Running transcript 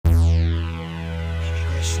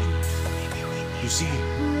You see,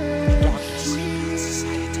 the darkness in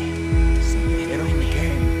society, it only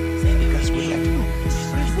came because we let the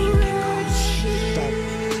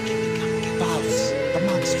violence, the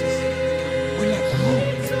monsters, we let them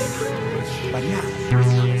move. But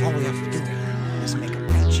now, all we have to do is make a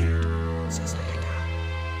bad chant.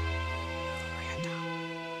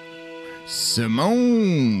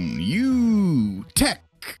 Simone, you tech.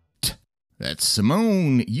 That's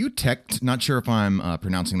Simone, you teched. Not sure if I'm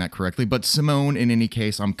pronouncing that correctly, but Simone, in any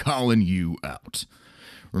case, I'm calling you out.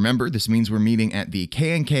 Remember, this means we're meeting at the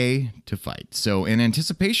K&K to fight. So in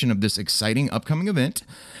anticipation of this exciting upcoming event,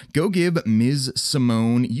 go give Ms.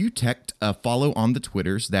 Simone, you teched, a follow on the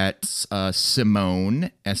Twitters. That's Simone,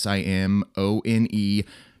 Simone,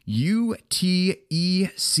 UTECHT,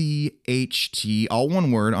 all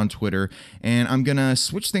one word on Twitter, and I'm gonna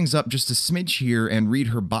switch things up just a smidge here and read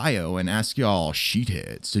her bio and ask y'all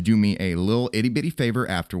sheetheads to do me a little itty-bitty favor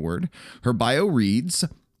afterward. Her bio reads,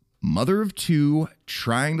 mother of two,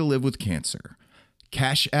 trying to live with cancer.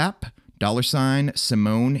 Cash App, $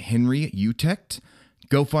 Simone Henry Utect.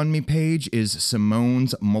 GoFundMe page is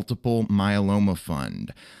Simone's Multiple Myeloma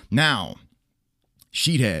Fund. Now,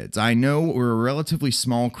 sheetheads, I know we're a relatively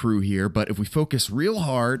small crew here, but if we focus real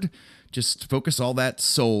hard, just focus all that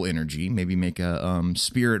soul energy, maybe make a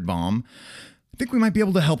spirit bomb, I think we might be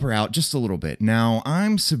able to help her out just a little bit. Now,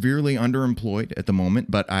 I'm severely underemployed at the moment,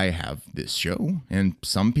 but I have this show, and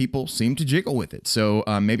some people seem to jiggle with it. So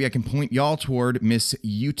maybe I can point y'all toward Miss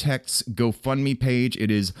Utect's GoFundMe page. It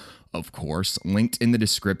is, of course, linked in the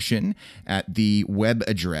description at the web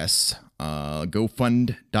address,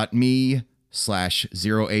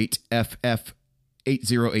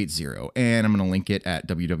 gofund.me/08FF8080, and I'm going to link it at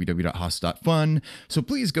www.haas.fun. So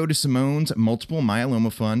please go to Simone's Multiple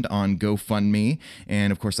Myeloma Fund on GoFundMe,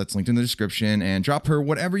 and of course that's linked in the description, and drop her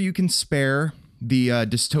whatever you can spare. The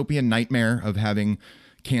dystopian nightmare of having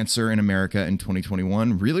cancer in America in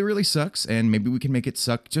 2021 really, really sucks, and maybe we can make it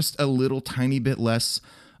suck just a little tiny bit less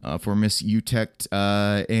for Miss Utect,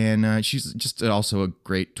 and she's just also a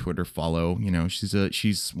great Twitter follow. You know,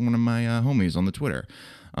 she's one of my homies on the Twitter.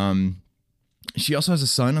 She also has a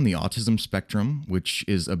son on the autism spectrum, which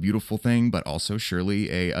is a beautiful thing, but also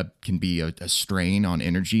surely can be a strain on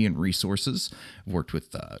energy and resources. I've worked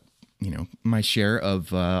with my share of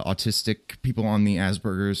autistic people on the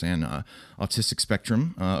Asperger's and autistic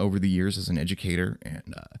spectrum over the years as an educator,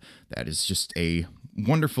 and that is just a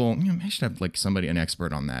wonderful. I should have an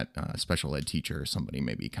expert on that, special ed teacher or somebody,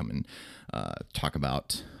 maybe come and talk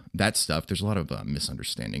about that stuff. There's a lot of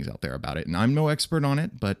misunderstandings out there about it, and I'm no expert on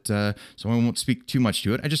it, but so I won't speak too much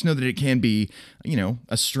to it. I just know that it can be, a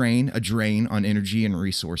drain on energy and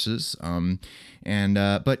resources.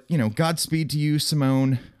 But Godspeed to you,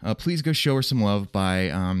 Simone. Please go show her some love by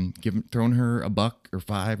throwing her $1 or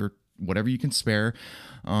 $5 or whatever you can spare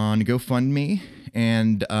on GoFundMe,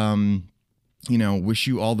 and wish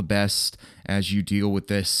you all the best as you deal with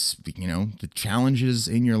this, the challenges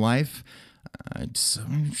in your life. It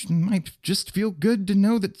might just feel good to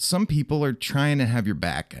know that some people are trying to have your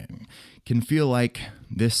back. It can feel like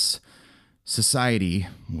this society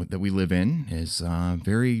that we live in is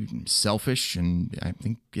very selfish, and I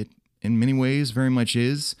think it in many ways very much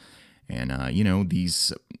is. And,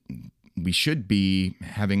 we should be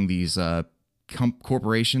having these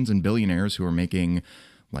corporations and billionaires who are making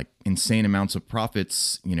insane amounts of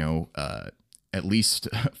profits, at least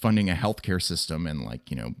funding a healthcare system and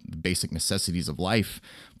the basic necessities of life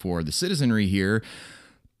for the citizenry here.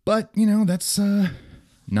 But, that's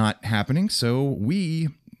not happening. So we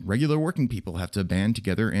regular working people have to band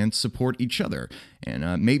together and support each other.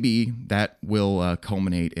 And maybe that will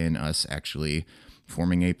culminate in us actually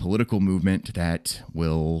forming a political movement that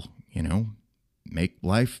will, make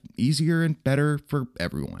life easier and better for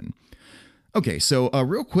everyone. Okay, so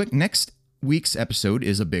real quick, next week's episode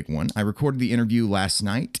is a big one. I recorded the interview last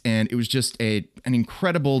night, and it was just an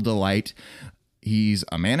incredible delight. He's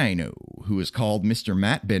a man I know who is called Mr.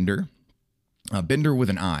 Matt Bender, Bender with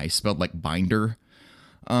an I, spelled like binder,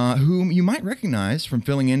 whom you might recognize from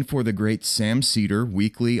filling in for the great Sam Cedar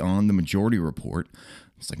weekly on The Majority Report.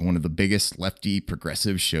 It's one of the biggest lefty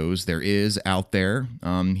progressive shows there is out there.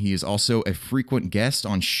 He is also a frequent guest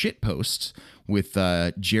on Shitpost with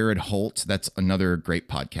Jared Holt. That's another great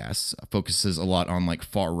podcast. Focuses a lot on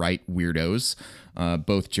far-right weirdos.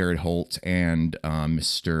 Both Jared Holt and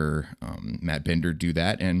Mr. Matt Bender do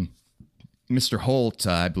that. And Mr. Holt,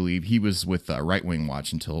 I believe he was with Right Wing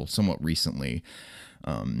Watch until somewhat recently.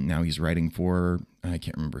 Now he's writing for, I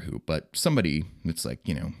can't remember who, but somebody that's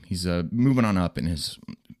he's moving on up in his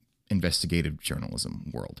investigative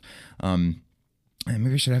journalism world. And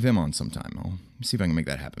maybe I should have him on sometime. I'll see if I can make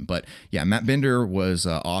that happen. But yeah, Matt Bender was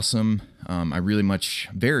awesome. I really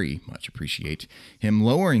very much appreciate him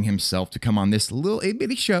lowering himself to come on this little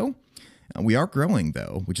 8-bitty show. We are growing,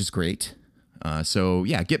 though, which is great. So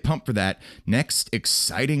yeah, get pumped for that next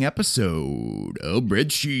exciting episode of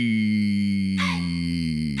Breadsheet.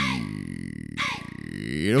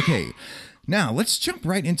 Okay, now let's jump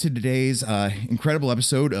right into today's incredible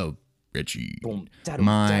episode of Breadsheet.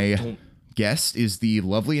 My guest is the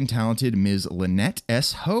lovely and talented Ms. Lynette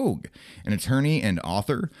S. Hoag, an attorney and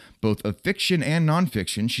author, both of fiction and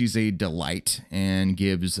nonfiction. She's a delight and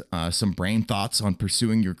gives some brain thoughts on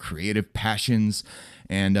pursuing your creative passions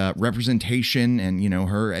and representation, and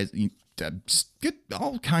her as just get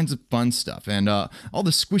all kinds of fun stuff and all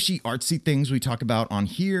the squishy artsy things we talk about on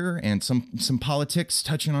here, and some politics,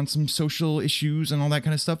 touching on some social issues and all that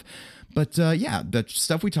kind of stuff. But yeah, the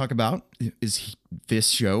stuff we talk about is this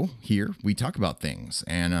show here. We talk about things,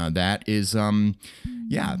 and that is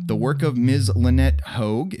yeah, the work of Ms. Lynette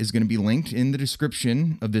Hoag is going to be linked in the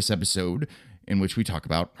description of this episode, in which we talk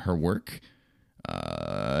about her work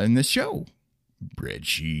in this show,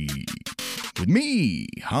 Breadsheet, with me,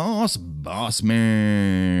 Hoss Bossman,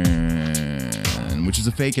 which is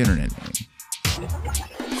a fake internet name.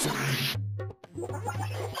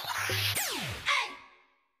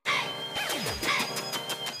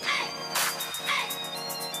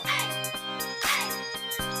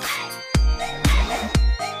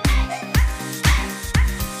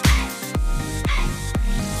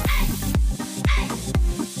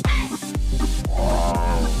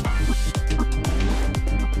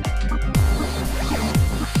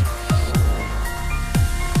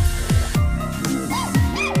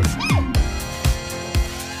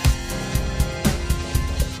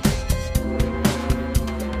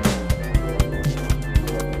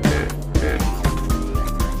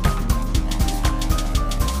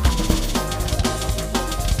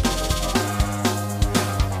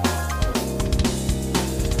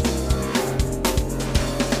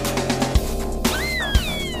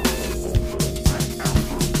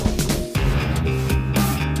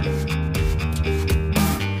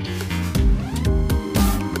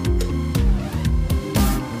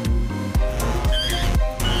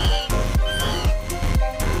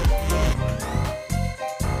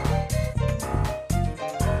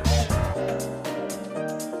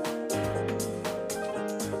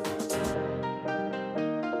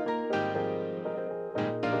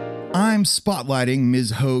 I'm spotlighting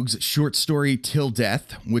Ms. Hoag's short story Till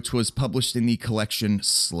Death, which was published in the collection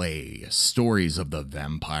Slay, Stories of the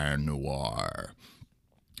Vampire Noir.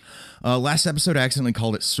 Last episode, I accidentally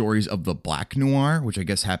called it Stories of the Black Noir, which I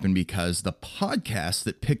guess happened because the podcast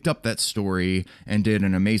that picked up that story and did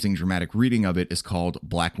an amazing dramatic reading of it is called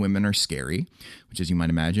Black Women Are Scary, which, as you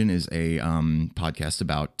might imagine, is a podcast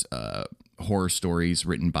about horror stories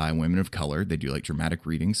written by women of color. They do like dramatic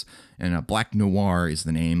readings. And Black Noir is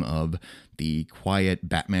the name of the quiet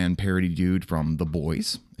Batman parody dude from The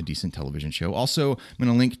Boys, a decent television show. Also, I'm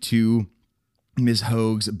going to link to Ms.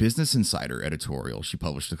 Hoag's Business Insider editorial she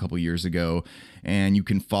published a couple years ago, and you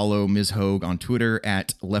can follow Ms. Hoag on Twitter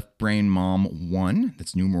at leftbrainmom1.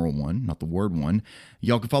 That's numeral 1, not the word 1.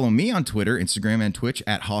 Y'all can follow me on Twitter, Instagram, and Twitch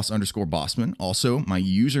at Hoss_Bossman. Also, my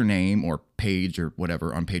username or page or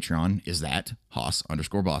whatever on Patreon is that,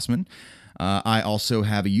 Hoss_Bossman. I also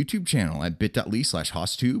have a YouTube channel at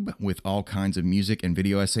bit.ly/HossTube with all kinds of music and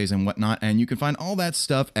video essays and whatnot, and you can find all that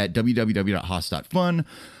stuff at www.hoss.fun.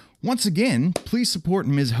 Once again, please support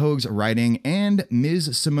Ms. Hoag's writing and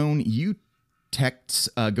Ms. Simone Utech's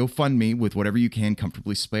GoFundMe with whatever you can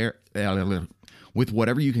comfortably spare.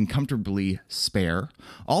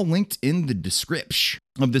 All linked in the description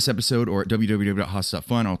of this episode or at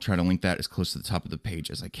www.hoss.fun. I'll try to link that as close to the top of the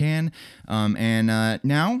page as I can.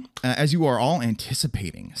 Now, as you are all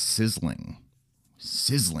anticipating, sizzling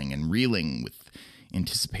and reeling with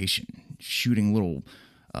anticipation, shooting little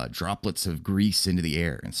droplets of grease into the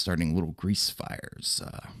air and starting little grease fires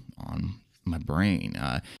on my brain.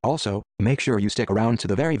 Also, make sure you stick around to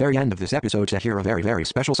the very, very end of this episode to hear a very, very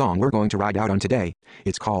special song we're going to ride out on today.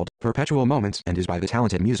 It's called Perpetual Moments and is by the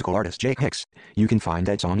talented musical artist Jake Hicks. You can find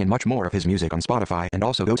that song and much more of his music on Spotify, and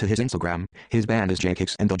also go to his Instagram. His band is Jake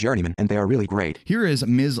Hicks and the Journeyman, and they are really great. Here is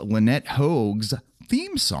Ms. Lynette Hoag's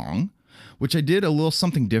theme song, which I did a little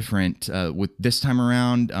something different with this time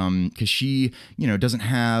around, because she, doesn't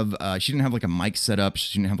have, she didn't have like a mic set up.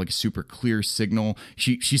 She didn't have like a super clear signal.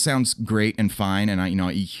 She sounds great and fine, and I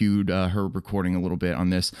EQ'd her recording a little bit on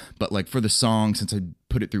this, but like for the song, since I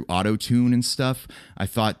put it through auto tune and stuff, I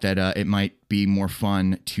thought that it might be more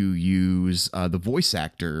fun to use the voice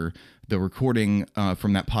actor, the recording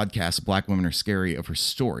from that podcast, Black Women Are Scary, of her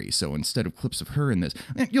story. So instead of clips of her in this,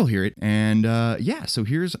 you'll hear it. And so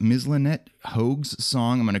here's Ms. Lynette Hoag's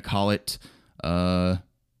song. I'm going to call it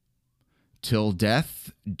Till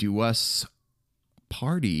Death Do Us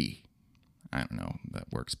Party. I don't know if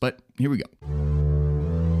that works, but here we go.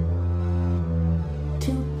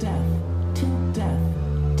 Till death, till death,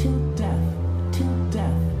 till death, till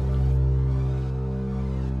death.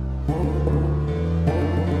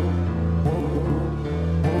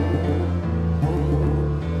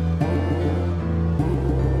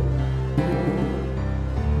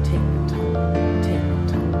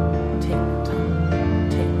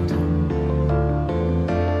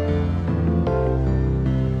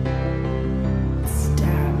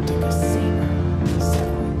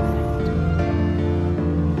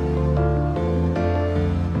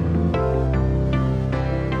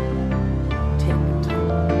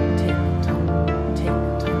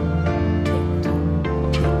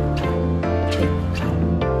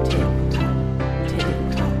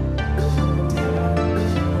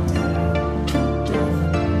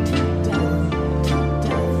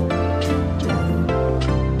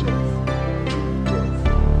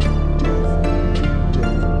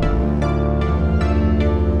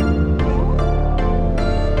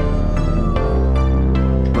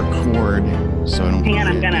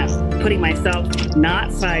 Putting myself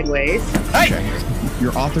not sideways. Hey! Okay.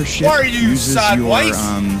 Your authorship uses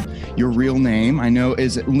your real name. I know.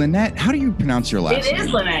 Is it Lynette? How do you pronounce your last name? It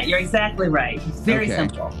is Lynette. You're exactly right. It's very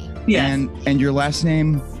simple. Yes. And your last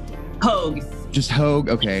name? Hoag. Just Hoag.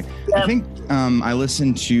 Okay. Yep. I think I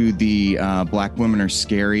listened to the Black Women Are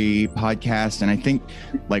Scary podcast, and I think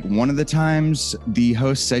like one of the times the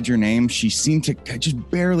host said your name, she seemed to just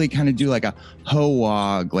barely kind of do like a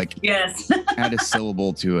Hoag, like yes, add a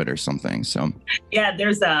syllable to it or something. So yeah, there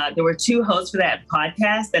were two hosts for that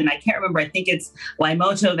podcast, and I can't remember. I think it's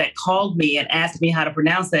Waimoto that called me and asked me how to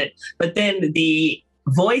pronounce it, but then the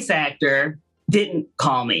voice actor didn't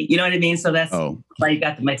call me. You know what I mean? So that's why you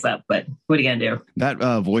got the mix up. But what are you gonna do? That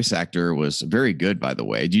voice actor was very good, by the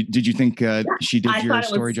way. Did you think she did your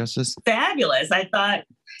story justice? Fabulous. I thought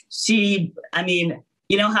she. I mean,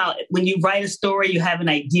 you know how when you write a story, you have an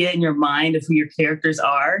idea in your mind of who your characters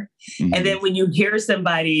are, and then when you hear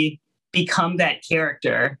somebody become that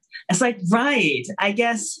character, it's like, right? I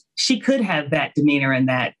guess she could have that demeanor and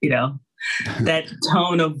that, that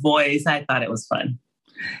tone of voice. I thought it was fun.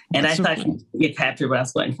 And I thought you captured what I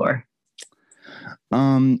was going for.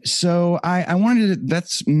 So I wanted to,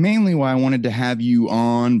 that's mainly why I wanted to have you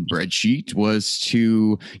on Breadsheet, was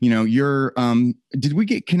to, your, did we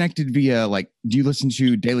get connected via, like, do you listen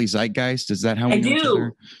to Daily Zeitgeist? Is that how we know each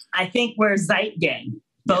other? I think we're Zeit Gang,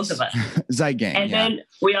 both of us. Zeit Gang. And then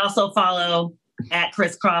we also follow at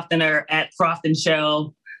Chris Crofton or at Crofton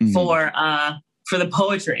Show for the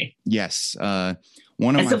poetry. Yes.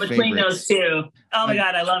 One of my favorites. Between those two, oh my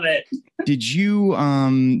God, I love it. Did you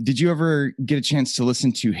ever get a chance to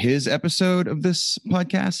listen to his episode of this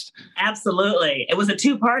podcast? Absolutely. It was a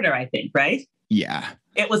two-parter, I think, right? Yeah.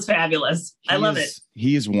 It was fabulous. I love it.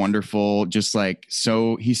 He is wonderful. Just like,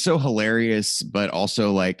 he's so hilarious, but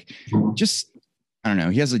also like, just, I don't know.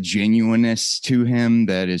 He has a genuineness to him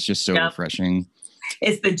that is just so refreshing.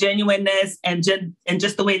 It's the genuineness and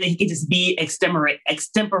just the way that he can just be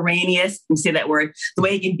extemporaneous. Let me say that word. The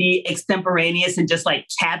way he can be extemporaneous and just like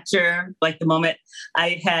capture like the moment.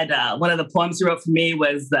 I had one of the poems he wrote for me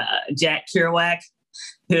was Jack Kerouac,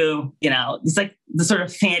 who, it's like the sort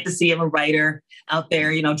of fantasy of a writer out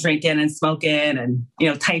there, drinking and smoking and,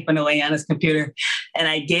 typing away on his computer. And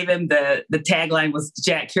I gave him the tagline was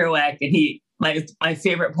Jack Kerouac, and my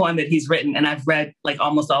favorite poem that he's written, and I've read like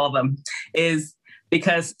almost all of them, is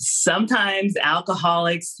because sometimes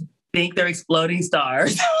alcoholics think they're exploding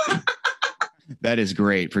stars. That is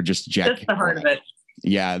great for just Jack. That's the heart of it.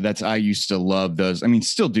 Yeah, I used to love those. I mean,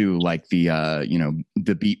 still do, like the,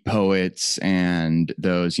 the beat poets and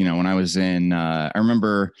those, when I was in, I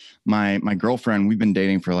remember my girlfriend, we've been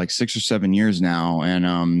dating for like 6 or 7 years now.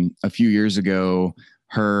 And a few years ago,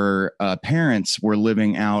 her parents were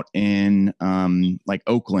living out in like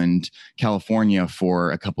Oakland, California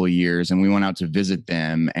for a couple of years, and we went out to visit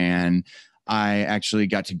them. And I actually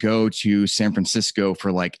got to go to San Francisco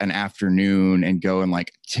for like an afternoon and go and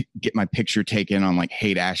like get my picture taken on like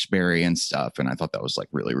Haight-Ashbury and stuff. And I thought that was like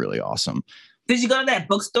really, really awesome. Did you go to that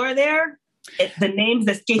bookstore there? The name's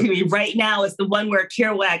escaping me right now is the one where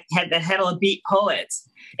Kerouac had all the beat poets.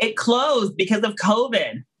 It closed because of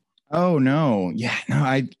COVID. Oh no. Yeah,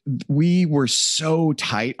 no, we were so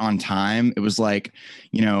tight on time. It was like,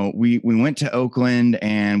 you know, we went to Oakland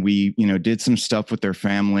and we, you know, did some stuff with their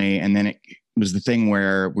family. And then it was the thing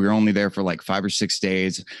where we were only there for like 5 or 6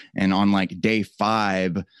 days. And on like day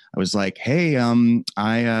 5, I was like, hey,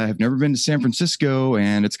 I have never been to San Francisco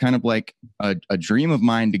and it's kind of like a dream of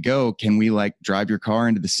mine to go. Can we like drive your car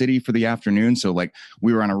into the city for the afternoon? So like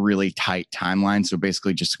we were on a really tight timeline. So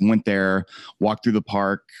basically just went there, walked through the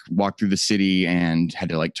park, walked through the city, and had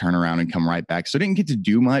to like turn around and come right back. So I didn't get to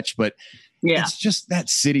do much, but yeah, it's just that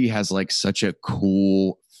city has like such a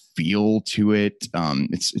cool feel to it.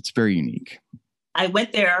 It's very unique. I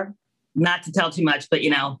went there, not to tell too much, but you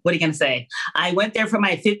know, what are you going to say? I went there for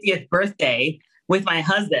my 50th birthday with my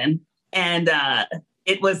husband, and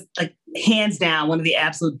it was like hands down one of the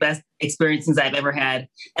absolute best experiences I've ever had.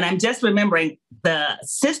 And I'm just remembering the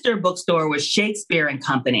sister bookstore was Shakespeare and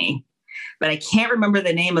Company, but I can't remember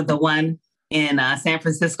the name of the one in San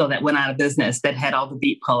Francisco that went out of business that had all the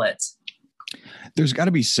beat poets. There's got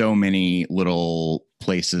to be so many little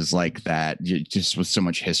places like that, just with so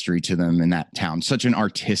much history to them in that town. Such an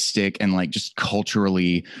artistic and like just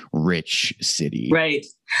culturally rich city. Right.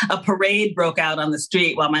 A parade broke out on the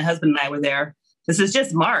street while my husband and I were there. This is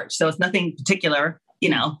just March, so it's nothing particular, you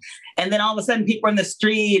know. And then all of a sudden people were in the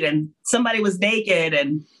street and somebody was naked.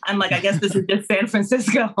 And I'm like, I guess this is just San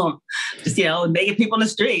Francisco. Just, you know, naked people in the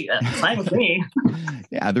street. That's fine with me.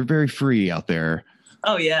 Yeah, they're very free out there.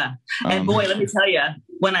 Oh, yeah. And boy, let me tell you,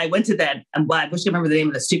 when I went to that, I wish I remember the name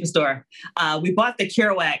of the superstore. We bought the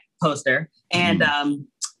Kerouac poster, and now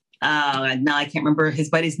I can't remember his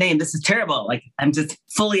buddy's name. This is terrible. Like, I'm just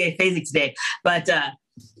fully aphasic today. But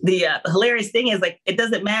the hilarious thing is, like, it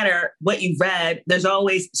doesn't matter what you've read. There's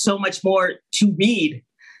always so much more to read.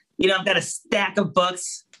 You know, I've got a stack of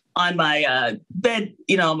books on my bed,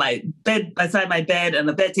 you know, my bed beside my bed and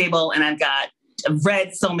the bed table, and I've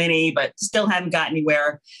read so many, but still haven't got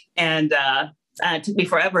anywhere. And it took me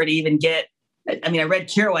forever to even get, I mean, I read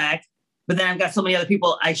Kerouac, but then I've got so many other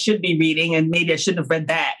people I should be reading, and maybe I shouldn't have read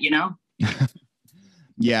that, you know?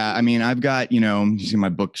 Yeah. I mean, I've got, you know, you see my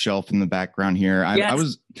bookshelf in the background here. I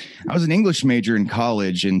was an English major in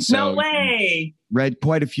college. And so no way. Read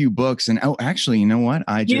quite a few books. And actually, you know what?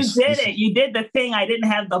 You did the thing I didn't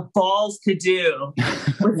have the balls to do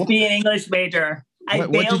with being an English major.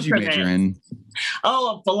 What did you major in?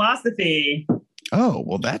 Oh, philosophy. Oh,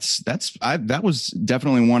 well, that was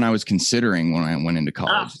definitely one I was considering when I went into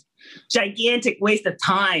college. Gigantic waste of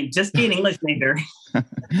time. Just be an English major.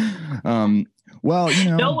 Well, you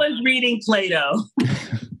know, no one's reading Plato.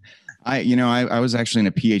 I was actually in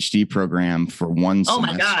a PhD program for one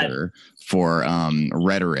semester for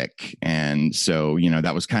rhetoric. And so, you know,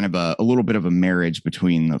 that was kind of a little bit of a marriage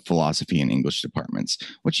between the philosophy and English departments.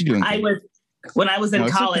 What you doing? When I was in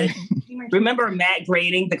college, remember Matt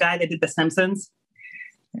Groening, the guy that did The Simpsons?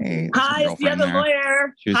 Hey, hi, it's the other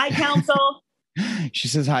lawyer. Hi, counsel. She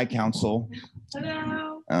says hi, counsel.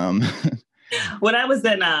 Hello. When I was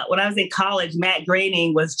in college, Matt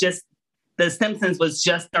Groening was just, The Simpsons was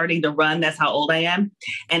just starting to run. That's how old I am.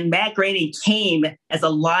 And Matt Groening came as a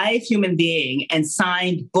live human being and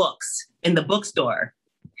signed books in the bookstore.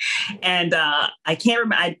 And I can't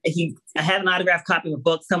remember. I have an autographed copy of a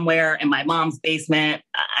book somewhere in my mom's basement.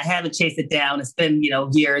 I haven't chased it down. It's been,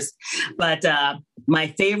 years. But my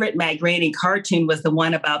favorite Matt Groening cartoon was the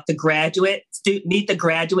one about the meet the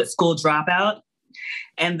graduate school dropout.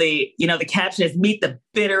 And the caption is "Meet the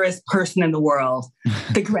bitterest person in the world,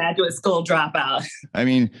 the graduate school dropout." I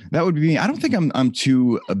mean, that would be me. I don't think I'm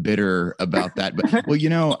too bitter about that. But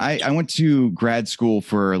well, I went to grad school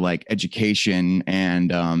for like education,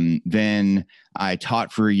 and then I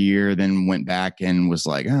taught for a year, then went back and was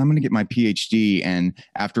like, I'm going to get my PhD. And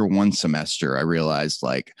after one semester, I realized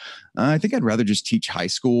like, I think I'd rather just teach high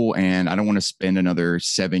school, and I don't want to spend another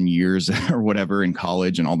 7 years or whatever in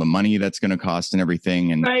college and all the money that's going to cost and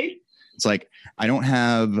everything. And It's like, I don't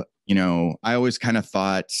have, I always kind of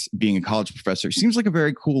thought being a college professor seems like a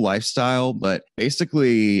very cool lifestyle, but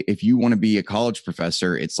basically if you want to be a college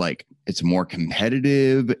professor, it's like, it's more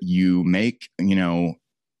competitive. You make,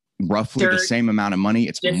 roughly the same amount of money.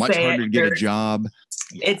 It's much harder to get a job.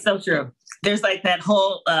 It's so true. There's like that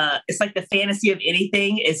whole, it's like the fantasy of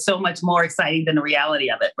anything is so much more exciting than the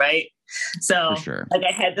reality of it. Right. So like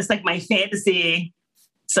I had this, like my fantasy.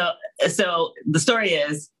 So the story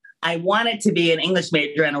is I wanted to be an English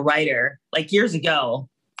major and a writer like years ago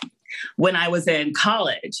when I was in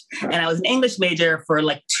college. And I was an English major for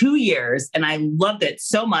like 2 years and I loved it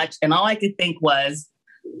so much. And all I could think was,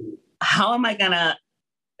 how am I going to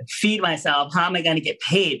feed myself? How am I going to get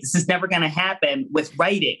paid? This is never going to happen with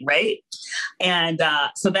writing, right? And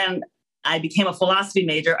so then I became a philosophy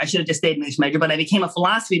major. I should have just stayed English major, but I became a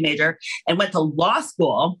philosophy major and went to law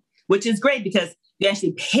school, which is great because you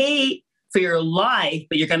actually pay for your life,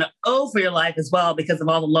 but you're going to owe for your life as well because of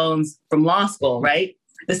all the loans from law school, right?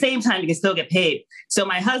 At the same time, you can still get paid. So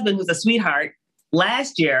my husband, who's a sweetheart,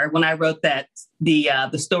 last year when I wrote that the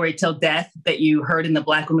story Till Death that you heard in the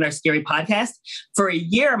Black Women Are Scary podcast, for a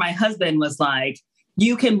year, my husband was like,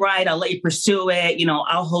 you can write, I'll let you pursue it. You know,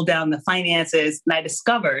 I'll hold down the finances. And I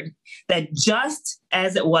discovered that just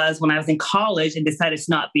as it was when I was in college and decided to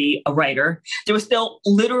not be a writer, there was still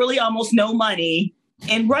literally almost no money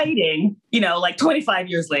in writing, you know, like 25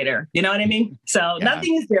 years later, you know what I mean? So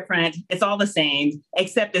nothing is different. It's all the same,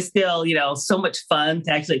 except it's still, you know, so much fun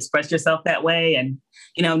to actually express yourself that way and,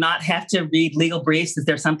 you know, not have to read legal briefs. Is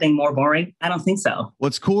there something more boring? I don't think so. Well,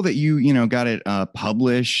 it's cool that you know, got it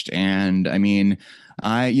published. And I mean,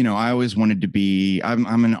 I always wanted to be,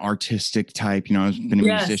 I'm an artistic type, you know, I've been a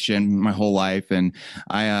musician my whole life. And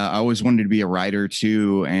I always wanted to be a writer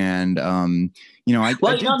too. And, you know,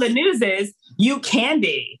 the news is you can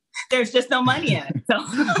be. There's just no money in it. So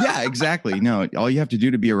yeah, exactly. No, all you have to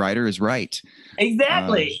do to be a writer is write.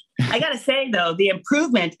 Exactly. I got to say, though, the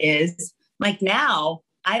improvement is like now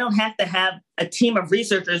I don't have to have a team of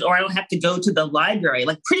researchers or I don't have to go to the library.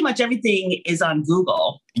 Like pretty much everything is on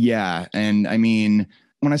Google. Yeah. And I mean,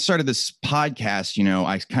 when I started this podcast, you know,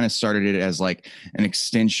 I kind of started it as like an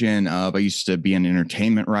extension of, I used to be an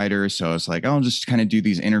entertainment writer. So I was like, I'll just kind of do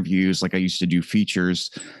these interviews like I used to do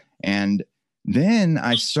features. And then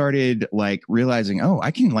I started like realizing, oh,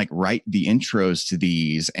 I can like write the intros to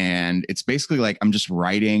these. And it's basically like I'm just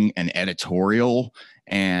writing an editorial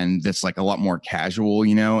and that's like a lot more casual,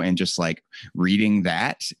 you know, and just like reading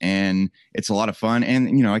that. And it's a lot of fun.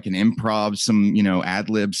 And, you know, I can improv some, you know, ad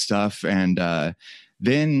lib stuff. And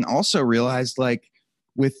then also realized like,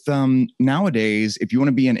 with nowadays, if you want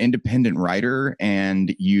to be an independent writer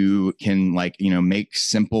and you can like, you know, make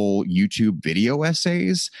simple YouTube video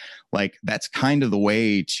essays, like that's kind of the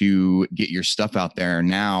way to get your stuff out there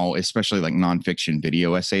now, especially like nonfiction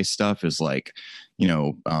video essay stuff is like, you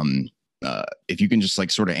know, if you can just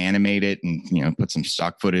like sort of animate it and, you know, put some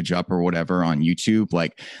stock footage up or whatever on YouTube.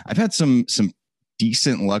 Like I've had some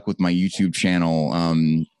decent luck with my YouTube channel.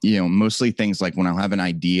 You know, mostly things like when I'll have an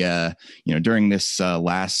idea, you know, during this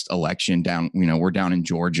last election down, you know, we're down in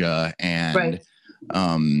Georgia and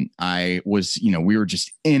I was, you know, we were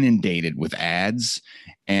just inundated with ads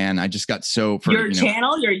and I just got so for your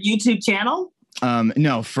YouTube channel.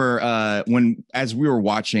 No, for when as we were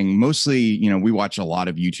watching, mostly, you know, we watch a lot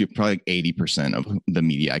of YouTube, probably like 80% of the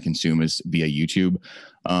media I consume is via YouTube.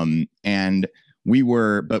 And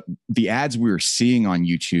but the ads we were seeing on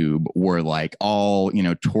YouTube were like all, you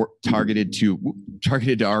know, targeted to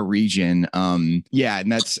our region. Yeah.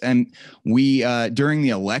 And we, during the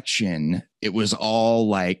election, it was all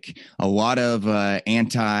like a lot of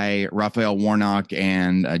anti Raphael Warnock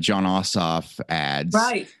and John Ossoff ads.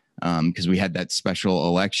 Right. Because we had that special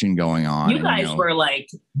election going on. You guys were like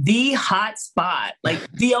the hot spot,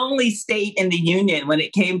 like the only state in the union when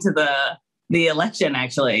it came to the election,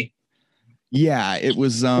 actually. Yeah, it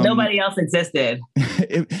was. Nobody else existed.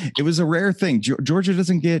 It was a rare thing. Georgia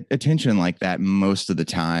doesn't get attention like that most of the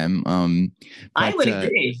time. I would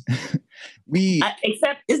agree.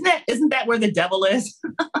 Except isn't that where the devil is?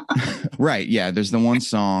 Right. Yeah. There's the one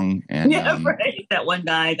song. And, right. That one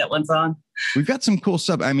guy, that one song. We've got some cool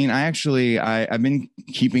stuff. I mean, I've been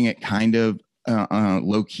keeping it kind of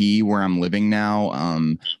low key where I'm living now.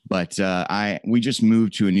 But we just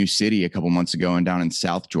moved to a new city a couple months ago and down in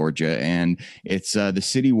South Georgia, and it's the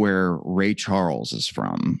city where Ray Charles is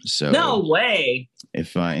from. So no way.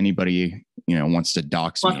 If anybody, you know, wants to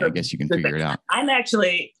dox me, I guess you can figure it out. I'm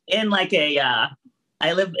actually in like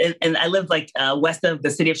I live like west of the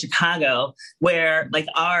city of Chicago, where like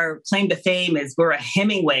our claim to fame is we're a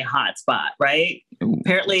Hemingway hotspot, right? Ooh.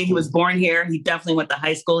 Apparently he was born here. He definitely went to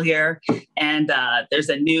high school here. And there's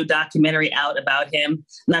a new documentary out about him.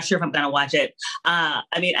 I'm not sure if I'm going to watch it. I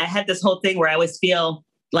mean, I had this whole thing where I always feel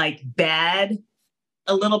like bad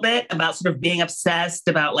a little bit about sort of being obsessed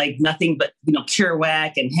about like nothing but, you know,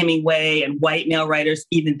 Kerouac and Hemingway and white male writers,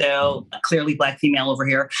 even though clearly Black female over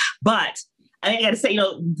here. But I got to say, you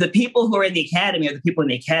know, the people who are in the academy are the people in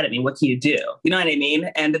the academy. What can you do? You know what I mean?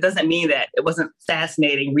 And it doesn't mean that it wasn't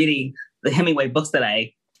fascinating reading the Hemingway books that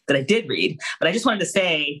I that I did read. But I just wanted to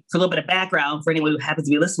say, for a little bit of background for anyone who happens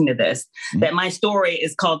to be listening to this, that my story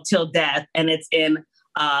is called Till Death, and it's in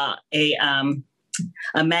an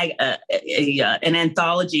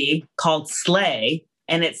anthology called Slay,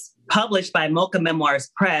 and it's published by Mocha Memoirs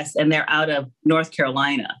Press, and they're out of North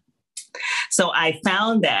Carolina. So I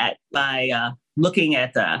found that by looking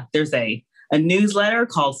at there's a newsletter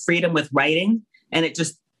called Freedom with Writing, and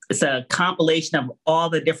it's a compilation of all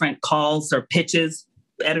the different calls or pitches,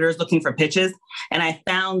 editors looking for pitches. And I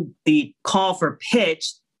found the call for pitch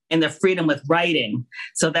in the Freedom with Writing.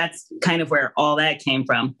 So that's kind of where all that came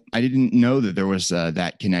from. I didn't know that there was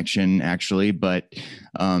that connection, actually, but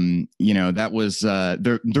that was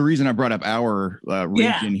the reason I brought up our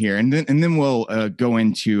region here, and then we'll go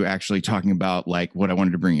into actually talking about like what I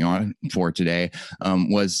wanted to bring you on for today.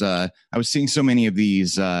 Was I was seeing so many of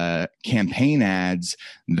these campaign ads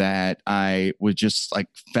that I was just like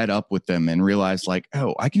fed up with them and realized like,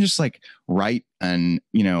 oh, I can just like write and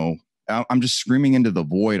I'm just screaming into the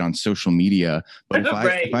void on social media. But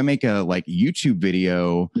if I make a like YouTube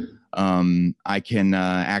video, I can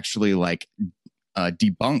actually like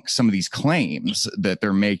debunk some of these claims that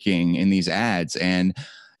they're making in these ads. And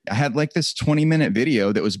I had like this 20-minute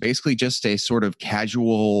video that was basically just a sort of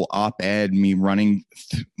casual op-ed, me running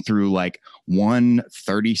through like one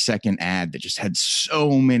 30-second ad that just had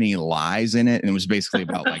so many lies in it. And it was basically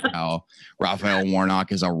about like how Raphael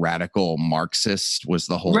Warnock is a radical Marxist was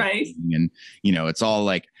the whole thing. And, it's all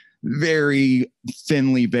like very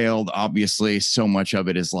thinly veiled. Obviously, so much of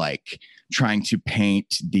it is like trying to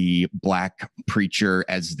paint the Black preacher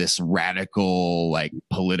as this radical, like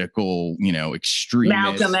political,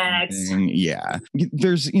 extremist. Malcolm X. Yeah.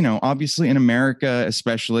 There's, obviously in America,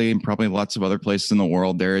 especially, and probably lots of other places in the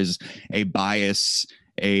world, there is a bias,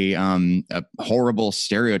 a horrible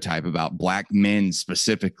stereotype about Black men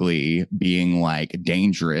specifically being like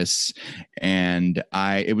dangerous. And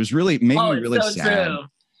it was really made me really sad. True.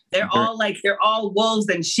 They're all wolves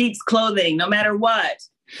in sheep's clothing, no matter what.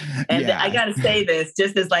 And I got to say this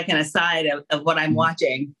just as like an aside of what I'm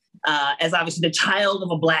watching, as obviously the child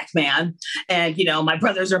of a Black man. And, my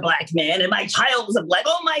brothers are Black men and my child was a Black.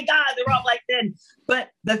 Oh, my God, they're all Black men. But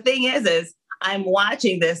the thing is I'm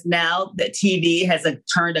watching this now that TV has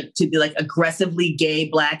turned to be like aggressively gay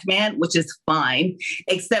Black man, which is fine,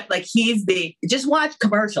 except like just watch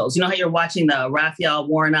commercials. You know how you're watching the Raphael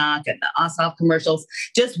Warnock and the Ossoff commercials?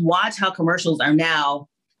 Just watch how commercials are now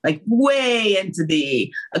like way into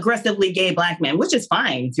the aggressively gay Black man, which is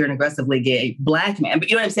fine if you're an aggressively gay Black man. But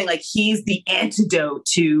you know what I'm saying? Like he's the antidote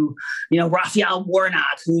to, Raphael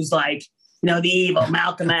Warnock, who's like, the evil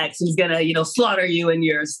Malcolm X, who's going to, slaughter you in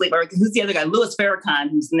your sleep. Or who's the other guy? Louis Farrakhan,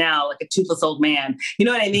 who's now like a toothless old man. You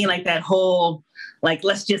know what I mean? Like that whole, like,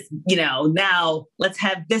 let's just, now let's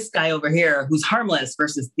have this guy over here who's harmless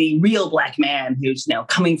versus the real Black man who's,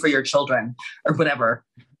 coming for your children or whatever.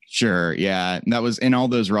 Sure. Yeah. That was in all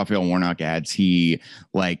those Raphael Warnock ads. He's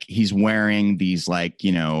wearing these like,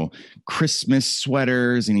 Christmas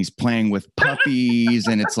sweaters and he's playing with puppies.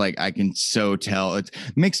 And it's like, I can so tell it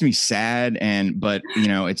makes me sad. But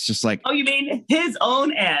it's just like, oh, you mean his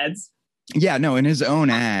own ads? Yeah, no, in his own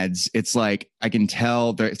ads, it's like, I can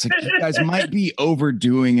tell it's like you guys might be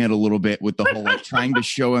overdoing it a little bit with the whole like trying to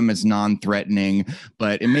show him as non-threatening,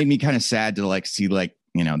 but it made me kind of sad to like see like,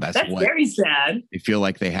 that's what very sad. They feel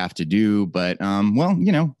like they have to do. But,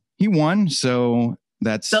 he won. So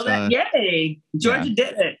yay, Georgia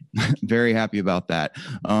did it. Very happy about that.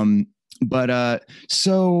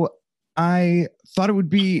 So I thought it would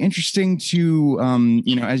be interesting to,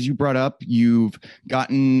 as you brought up, you've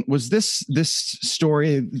gotten, was this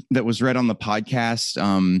story that was read on the podcast,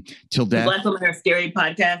 Till Death? The Black Women Are Scary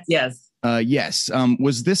podcast. Yes. Yes.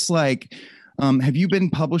 Was this like, have you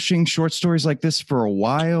been publishing short stories like this for a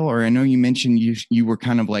while? Or I know you mentioned you were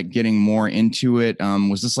kind of like getting more into it.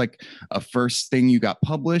 Was this like a first thing you got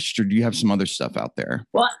published, or do you have some other stuff out there?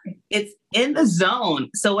 Well, it's in the zone.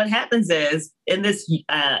 So what happens is in this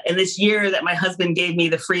year that my husband gave me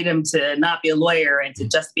the freedom to not be a lawyer and to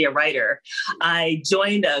just be a writer, I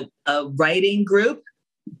joined a writing group.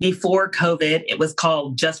 Before COVID, it was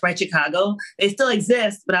called Just Write Chicago. They still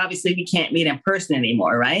exist, but obviously we can't meet in person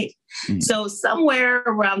anymore, right? Mm-hmm. So somewhere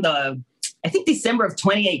around I think December of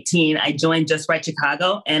 2018, I joined Just Write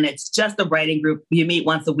Chicago, and it's just a writing group. You meet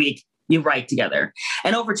once a week, you write together.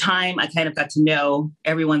 And over time, I kind of got to know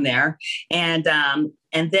everyone there. And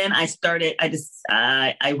then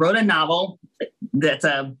I wrote a novel. That's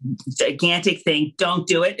a gigantic thing. Don't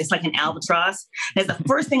do it. It's like an albatross. And the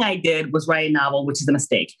first thing I did was write a novel, which is a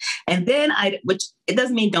mistake. And then which it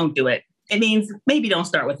doesn't mean don't do it. It means maybe don't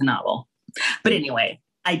start with a novel. But anyway,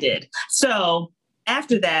 I did. So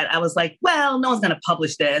after that, I was like, well, no one's going to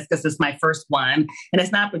publish this because it's my first one. And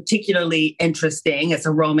it's not particularly interesting. It's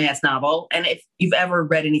a romance novel. And if you've ever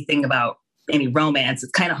read anything about any romance,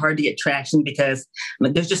 it's kind of hard to get traction because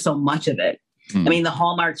there's just so much of it. I mean, the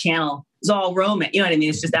Hallmark Channel is all romance. You know what I mean?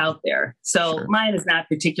 It's just out there. So mine is not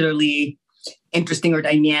particularly interesting or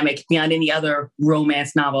dynamic beyond any other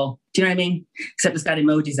romance novel. Do you know what I mean? Except it's got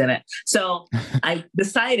emojis in it. So I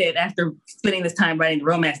decided after spending this time writing the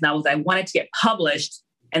romance novels, I wanted to get published.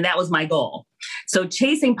 And that was my goal. So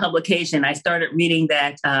chasing publication, I started reading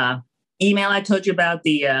that email I told you about,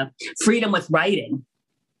 the Freedom with Writing,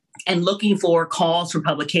 and looking for calls for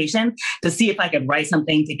publication to see if I could write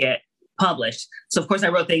something to get published. So of course I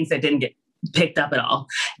wrote things that didn't get picked up at all.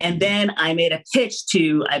 And then I made a pitch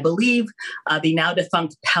to, I believe, the now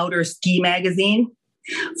defunct Powder Ski magazine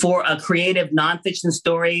for a creative nonfiction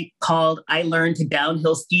story called I Learned to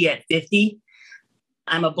Downhill Ski at 50.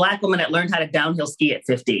 I'm a Black woman that learned how to downhill ski at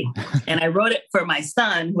 50. And I wrote it for my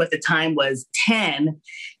son, who at the time was 10.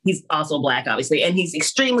 He's also Black, obviously, and he's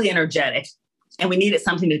extremely energetic. And we needed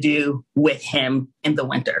something to do with him in the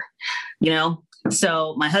winter, you know?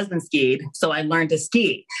 So my husband skied, so I learned to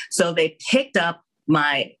ski. So they picked up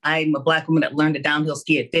I'm a Black woman that learned to downhill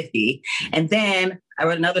ski at 50. And then I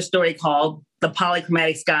wrote another story called The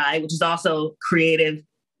Polychromatic Sky, which is also creative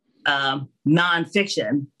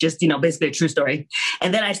nonfiction, just, you know, basically a true story.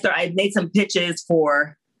 And then I made some pitches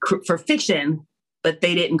for fiction, but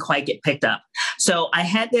they didn't quite get picked up. So I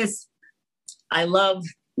had this, I love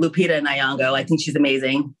Lupita Nyong'o. I think she's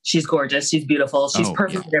amazing. She's gorgeous. She's beautiful. She's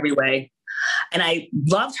perfect in every way. And I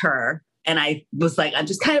loved her. And I was like, I'm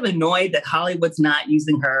just kind of annoyed that Hollywood's not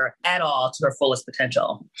using her at all to her fullest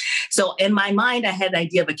potential. So in my mind, I had the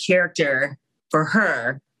idea of a character for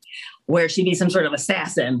her where she'd be some sort of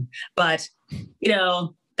assassin, but, you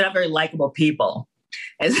know, they're not very likable people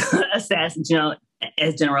as assassins, you know,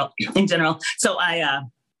 in general. So I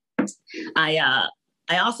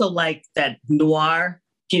also like that noir,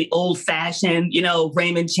 old fashioned, you know,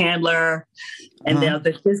 Raymond Chandler, and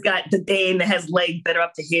this got the Dane that has legs that are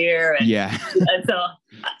up to here. And, and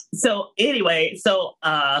so anyway,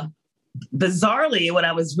 bizarrely, when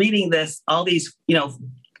I was reading all these, you know,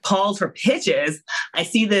 calls for pitches, I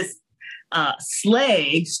see this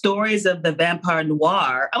Slay, Stories of the Vampire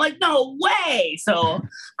Noir. I'm like, no way. So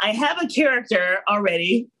I have a character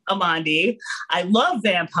already, Amandi. I love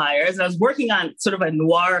vampires. And I was working on sort of a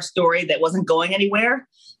noir story that wasn't going anywhere.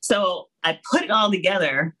 So I put it all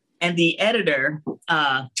together, and the editor,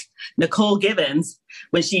 Nicole Gibbons,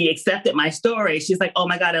 when she accepted my story, she's like, oh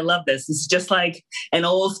my God, I love this. It's just like an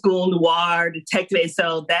old school noir detective. And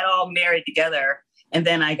so that all married together. And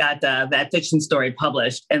then I got that fiction story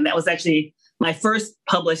published. And that was actually my first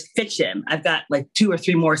published fiction. I've got like 2 or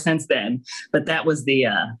 3 more since then, but that was the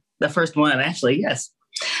first one, actually, yes.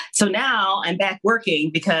 So now I'm back working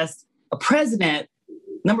because a president,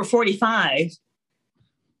 number 45,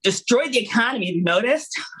 destroyed the economy. Have you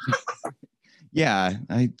noticed? Yeah,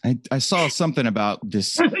 I saw something about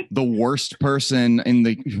this, the worst person in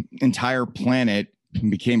the entire planet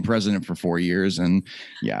became president for 4 years, and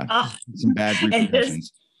some bad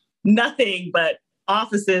repercussions. Nothing but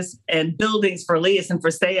offices and buildings for lease and for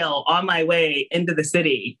sale on my way into the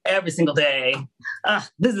city every single day.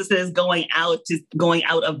 Businesses going out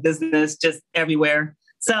of business just everywhere.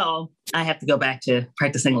 So I have to go back to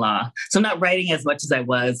practicing law. So I'm not writing as much as I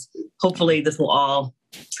was. Hopefully this will all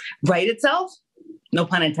write itself, no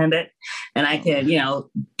pun intended, and I can, you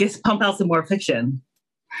know, pump out some more fiction.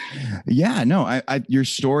 Yeah, no, your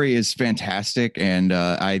story is fantastic. And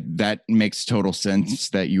that makes total sense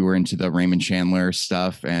that you were into the Raymond Chandler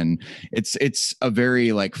stuff. And it's a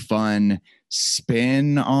very like fun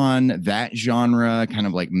spin on that genre, kind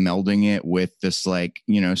of like melding it with this like,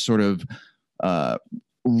 you know, sort of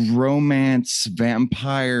romance,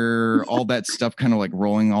 vampire, all that stuff, kind of like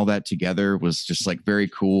rolling all that together was just like very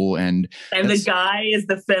cool. And the guy is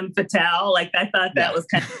the femme fatale. Like I thought that was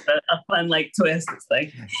kind of a fun like twist. It's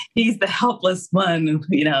like he's the helpless one who,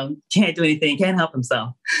 you know, can't do anything, can't help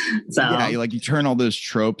himself. So yeah, you turn all those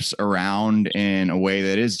tropes around in a way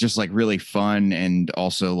that is just like really fun, and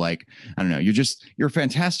also like, I don't know, you're a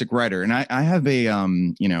fantastic writer. And I have a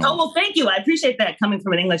you know. Oh well, thank you. I appreciate that coming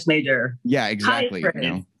from an English major. Yeah, exactly.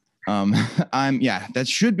 That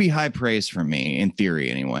should be high praise from me in theory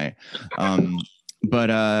anyway. I don't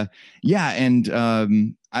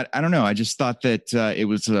know. I just thought that it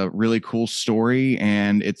was a really cool story,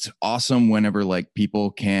 and it's awesome whenever like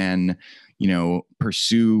people can, you know,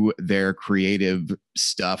 pursue their creative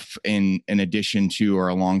stuff in addition to or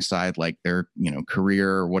alongside like their, you know, career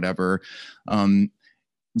or whatever.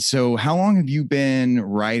 So how long have you been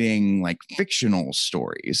writing like fictional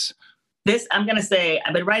stories? I'm going to say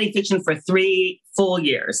I've been writing fiction for 3 full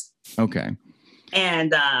years. Okay.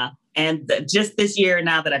 And just this year,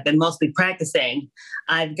 now that I've been mostly practicing,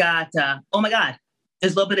 I've got, oh my God,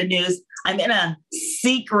 there's a little bit of news. I'm in a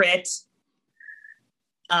secret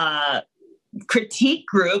critique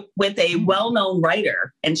group with a well-known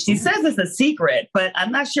writer. And she says it's a secret, but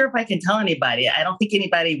I'm not sure if I can tell anybody. I don't think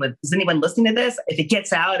is anyone listening to this? If it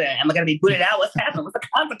gets out, am I going to be booted out? What's happening? What's the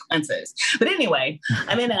consequences? But anyway,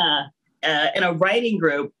 I'm in a writing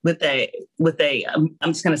group with I'm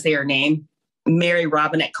just going to say her name, Mary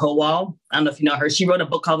Robinette Kowal. I don't know if you know her. She wrote a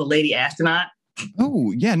book called The Lady Astronaut.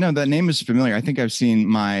 Oh, yeah, no, that name is familiar. I think I've seen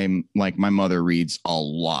my mother reads a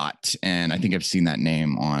lot, and I think I've seen that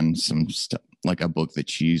name on some stuff, like a book that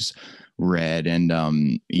she's read.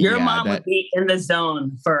 And your mom would be in the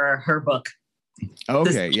zone for her book.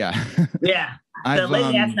 Okay, yeah. Yeah. The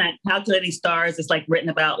Lady Astronaut, Calculating Stars, is like written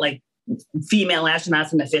about like female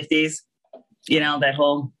astronauts in the 50s. You know, that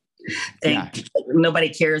whole thing. Yeah. Nobody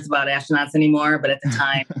cares about astronauts anymore, but at the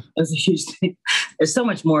time it was a huge thing. There's so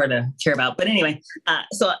much more to care about. But anyway,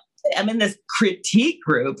 so I'm in this critique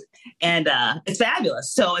group, and it's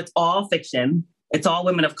fabulous. So it's all fiction. It's all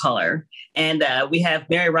women of color. And we have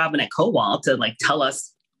Mary Robinette Kowal to like tell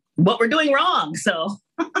us what we're doing wrong. So,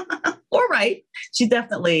 or right. She's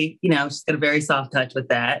definitely, she's got a very soft touch with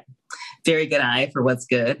that. Very good eye for what's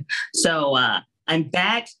good. So I'm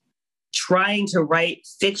back trying to write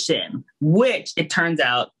fiction, which it turns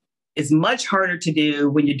out is much harder to do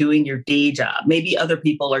when you're doing your day job. Maybe other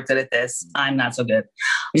people are good at this. I'm not so good.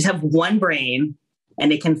 I just have one brain,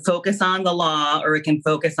 and it can focus on the law or it can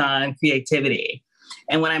focus on creativity.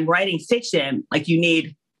 And when I'm writing fiction, like you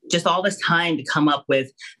need just all this time to come up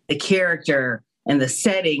with the character and the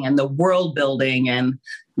setting and the world building and,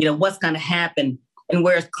 what's going to happen. And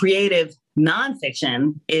whereas creative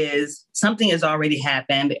nonfiction is something has already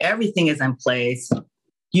happened. Everything is in place.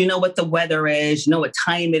 You know what the weather is, what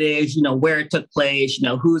time it is, where it took place,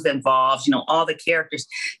 who's involved, all the characters.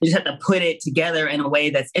 You just have to put it together in a way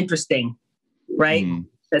that's interesting, right?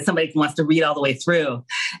 That somebody wants to read all the way through.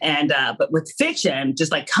 And, but with fiction,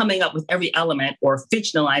 just like coming up with every element or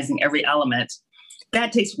fictionalizing every element,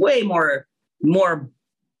 that takes way more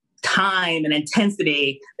time and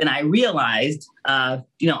intensity than I realized,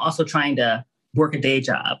 also trying to work a day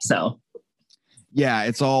job. So. Yeah,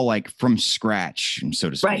 it's all like from scratch, so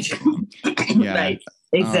to speak. Right. Yeah. Right.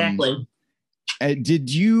 Exactly. Do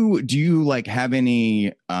you like have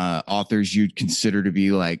any authors you'd consider to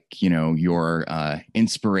be like, your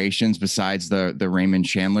inspirations besides the Raymond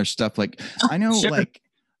Chandler stuff? Like, I know Sure. like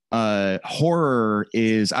horror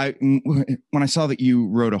is when I saw that you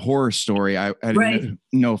wrote a horror story, I didn't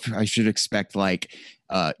know if I should expect like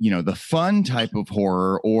the fun type of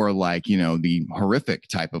horror or like, the horrific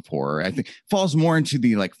type of horror. I think falls more into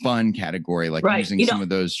the like fun category, like using some of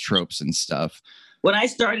those tropes and stuff. When I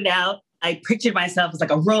started out, I pictured myself as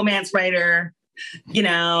like a romance writer,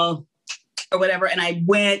 or whatever. And I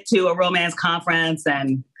went to a romance conference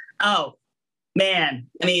and, oh man,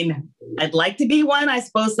 I mean, I'd like to be one, I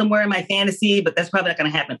suppose, somewhere in my fantasy, but that's probably not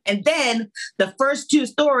going to happen. And then the first 2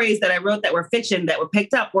 stories that I wrote that were fiction that were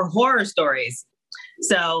picked up were horror stories.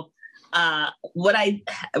 So what I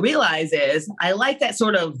realize is I like that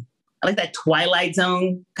Twilight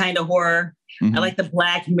Zone kind of horror. Mm-hmm. I like the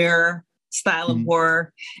Black Mirror style of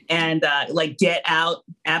horror, and like Get Out,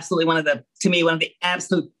 absolutely one of the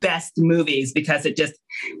absolute best movies, because it just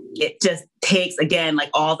takes, again, like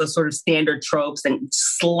all the sort of standard tropes and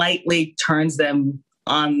slightly turns them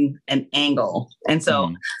on an angle. And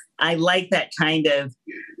so I like that kind of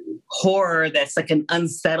horror that's like an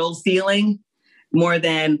unsettled feeling more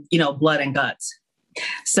than, blood and guts.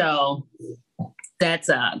 So that's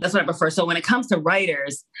what I prefer. So when it comes to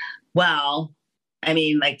writers, well, I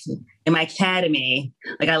mean, like in my academy,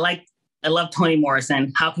 like I love Toni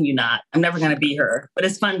Morrison. How can you not? I'm never going to be her, but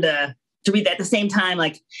it's fun to read that. At the same time,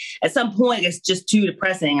 like at some point it's just too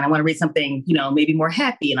depressing and I want to read something, maybe more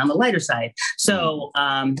happy and on the lighter side. So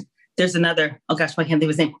there's another, oh gosh, I can't think of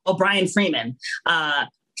his name. Oh, Brian Freeman.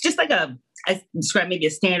 Just like I describe maybe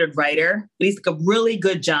a standard writer, but he's like a really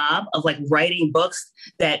good job of like writing books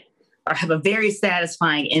that have a very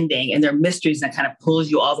satisfying ending, and they're mysteries that kind of pulls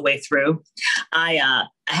you all the way through. I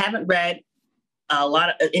haven't read a lot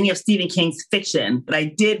of any of Stephen King's fiction, but I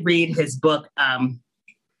did read his book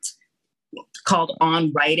called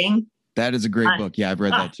On Writing. That is a great book. Yeah, I've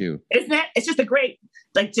read that too. Isn't it? It's just a great,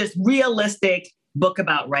 like, just realistic book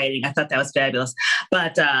about writing. I thought that was fabulous.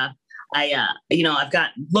 But I've got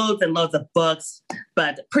loads and loads of books,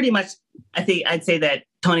 but pretty much I'd say that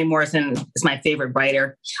Toni Morrison is my favorite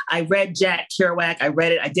writer. I read Jack Kerouac. I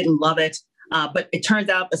read it. I didn't love it. But it turns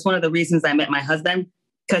out it's one of the reasons I met my husband,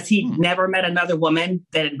 because he never met another woman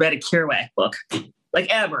that had read a Kerouac book, like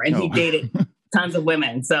ever. And he dated tons of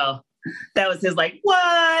women. So that was his like,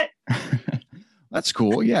 what? That's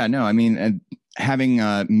cool. Yeah, no, I mean, having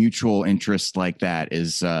a mutual interest like that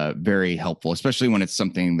is very helpful, especially when it's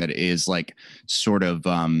something that is like sort of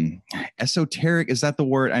esoteric. Is that the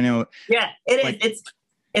word? I know. Yeah, it is.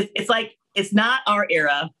 It's like, it's not our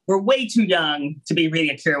era. We're way too young to be reading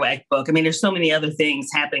a Kerouac book. I mean, there's so many other things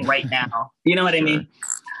happening right now. You know what I mean?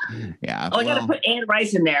 Yeah. Oh, I got to put Anne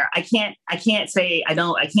Rice in there. I can't say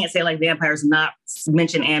like vampires and not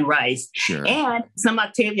mention Anne Rice. Sure. And some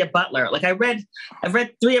Octavia Butler. Like I've read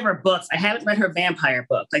 3 of her books. I haven't read her vampire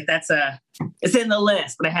book. Like it's in the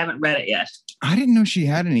list, but I haven't read it yet. I didn't know she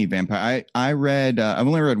had any vampire. I've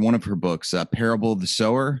only read one of her books, Parable of the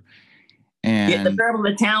Sower. And The Parable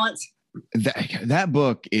of the Talents. That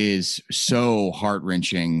book is so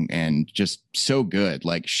heart-wrenching and just so good.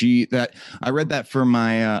 Like I read that for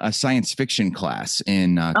my a science fiction class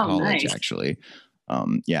in college, nice. Actually.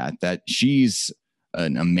 That she's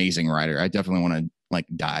an amazing writer. I definitely want to like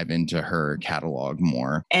dive into her catalog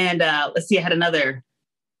more. And let's see, I had another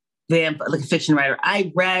fiction writer.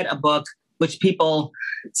 I read a book which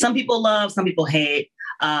some people love, some people hate.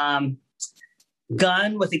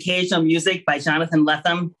 Gun with Occasional Music by Jonathan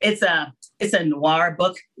Lethem. It's a noir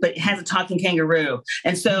book, but it has a talking kangaroo.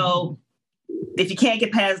 And so if you can't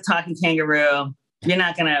get past a talking kangaroo, you're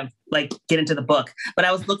not going to like get into the book. But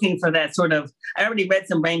I was looking for that sort of, I already read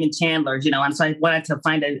some Raymond Chandler's, and so I wanted to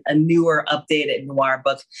find a newer, updated noir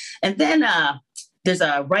book. And then there's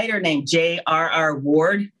a writer named J.R.R.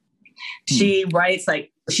 Ward. She writes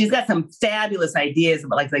she's got some fabulous ideas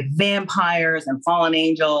about like vampires and fallen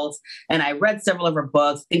angels. And I read several of her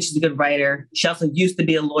books. I think she's a good writer. She also used to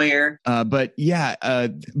be a lawyer. But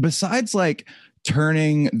besides like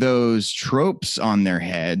turning those tropes on their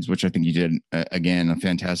heads, which I think you did, again, a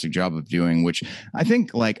fantastic job of doing, which I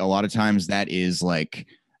think like a lot of times that is like,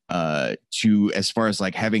 as far as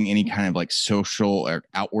like having any kind of like social or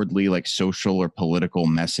outwardly like social or political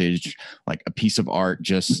message, like a piece of art,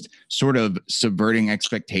 just sort of subverting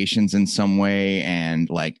expectations in some way. And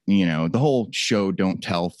like, the whole show don't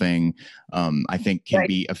tell thing, I think can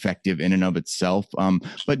be effective in and of itself.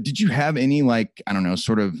 But did you have any like, I don't know,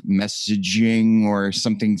 sort of messaging or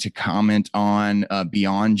something to comment on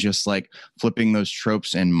beyond just like flipping those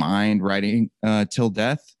tropes in mind, writing till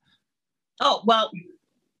death? Oh, well,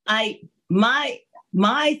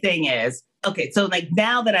 my thing is, okay, so like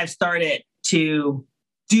now that I've started to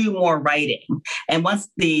do more writing, and once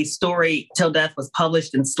the story Till Death was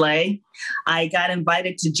published in Slay, I got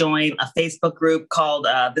invited to join a Facebook group called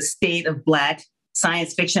The State of Black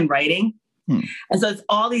Science Fiction Writing. And so it's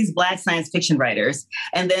all these Black science fiction writers.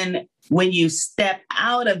 And then when you step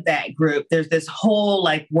out of that group, there's this whole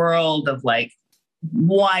like world of like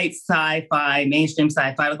white sci-fi, mainstream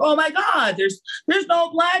sci-fi, like, oh my God, there's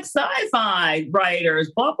no Black sci-fi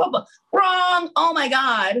writers, blah, blah, blah. Wrong. Oh my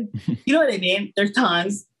God. You know what I mean? There's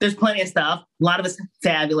tons. There's plenty of stuff. A lot of it's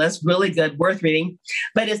fabulous, really good, worth reading,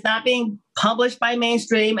 but it's not being published by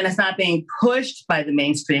mainstream and it's not being pushed by the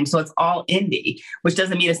mainstream. So it's all indie, which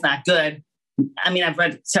doesn't mean it's not good. I mean, I've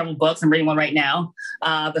read several books. I'm reading one right now,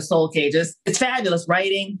 The Soul Cages. It's fabulous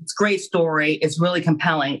writing. It's a great story. It's really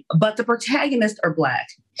compelling. But the protagonists are Black.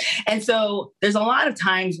 And so there's a lot of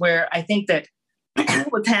times where I think that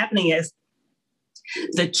what's happening is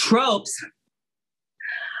the tropes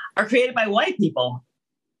are created by white people.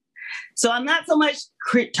 So I'm not so much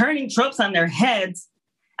turning tropes on their heads.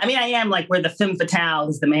 I mean, I am like where the femme fatale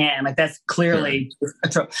is the man. Like that's clearly a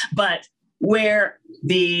trope. But where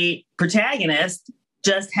the protagonist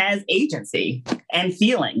just has agency and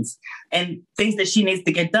feelings and things that she needs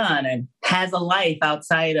to get done and has a life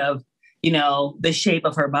outside of, the shape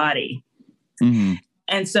of her body. Mm-hmm.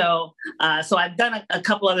 And so I've done a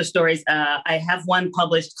couple other stories. I have one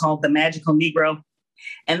published called The Magical Negro.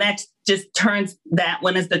 And that just turns that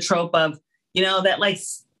one as the trope of, that like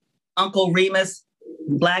Uncle Remus,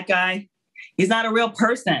 Black guy. He's not a real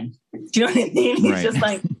person. Do you know what I mean? He's just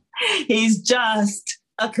like, he's just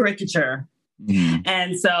a caricature. Mm-hmm.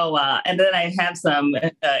 And so, and then I have some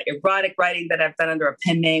erotic writing that I've done under a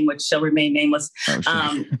pen name, which shall remain nameless. Oh,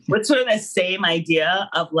 sure. With sort of the same idea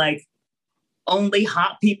of like, only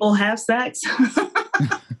hot people have sex.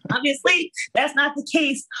 Obviously, that's not the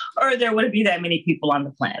case, or there wouldn't be that many people on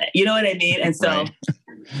the planet. You know what I mean? And so,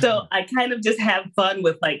 so I kind of just have fun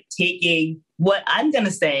with like taking what I'm going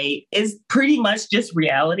to say is pretty much just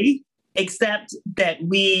reality, except that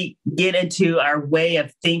we get into our way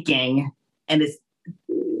of thinking and it's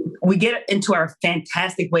we get into our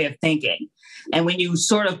fantastic way of thinking. And when you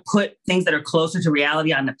sort of put things that are closer to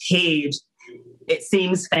reality on the page, it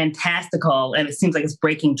seems fantastical and it seems like it's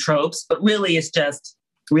breaking tropes, but really it's just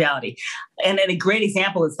reality. And then a great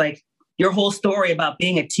example is like your whole story about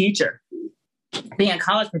being a teacher, being a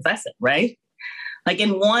college professor, right? Like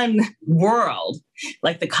in one world,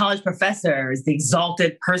 like the college professor is the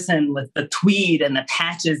exalted person with the tweed and the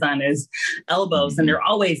patches on his elbows. And they're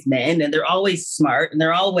always men and they're always smart and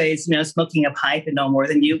they're always, smoking a pipe and know more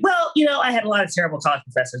than you. Well, I had a lot of terrible college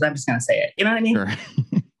professors. I'm just going to say it. You know what I mean?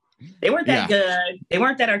 Sure. They weren't that good. They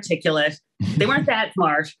weren't that articulate. They weren't that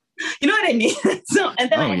smart. You know what I mean?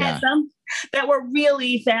 And then I had some that were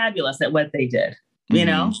really fabulous at what they did,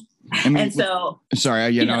 I mean, and so, sorry,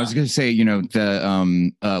 I was going to say,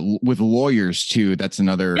 with lawyers too, that's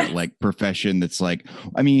another like profession that's like,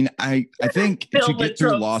 I mean, I think to get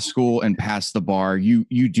through law school and pass the bar, you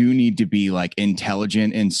do need to be like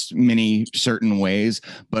intelligent in many certain ways,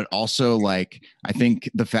 but also like, I think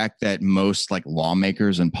the fact that most like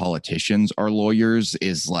lawmakers and politicians are lawyers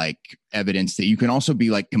is like evidence that you can also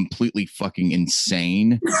be like completely fucking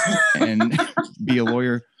insane and be a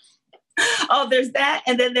lawyer. Oh, there's that.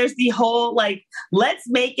 And then there's the whole, like, let's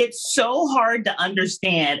make it so hard to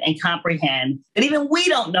understand and comprehend that even we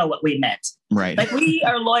don't know what we meant. Right. Like we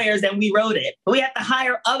are lawyers and we wrote it, but we have to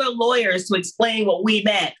hire other lawyers to explain what we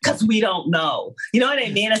meant because we don't know. You know what I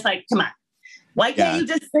mean? It's like, come on. Why can't you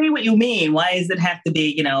just say what you mean? Why does it have to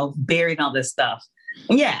be, buried in all this stuff?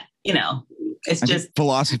 And it's just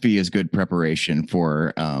philosophy is good preparation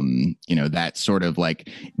for, that sort of like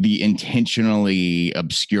the intentionally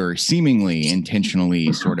obscure, seemingly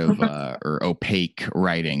intentionally sort of or opaque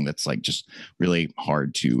writing that's like just really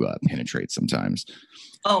hard to penetrate sometimes.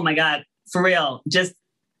 Oh my God, for real. Just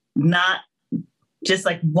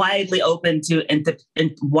like wildly open to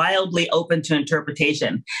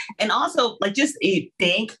interpretation. And also like just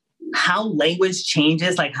think how language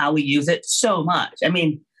changes, like how we use it so much. I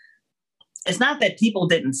mean, it's not that people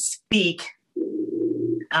didn't speak.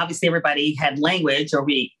 Obviously, everybody had language or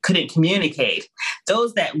we couldn't communicate.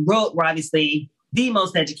 Those that wrote were obviously the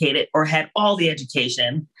most educated or had all the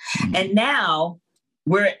education. And now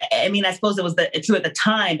I suppose it was true at the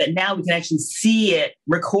time, but now we can actually see it,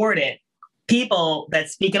 record it. People that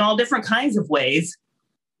speak in all different kinds of ways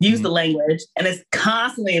use the language, and it's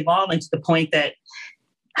constantly evolving to the point that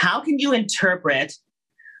how can you interpret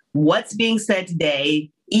what's being said today,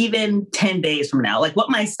 even 10 days from now? Like what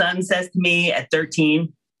my son says to me at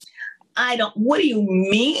 13, what do you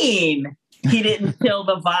mean he didn't kill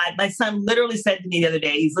the vibe? My son literally said to me the other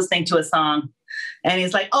day, he's listening to a song and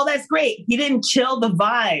he's like, oh, that's great. He didn't chill the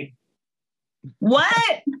vibe.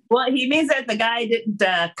 What? Well, he means that the guy didn't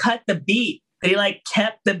cut the beat. That he like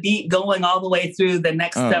kept the beat going all the way through the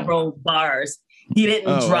next several bars. He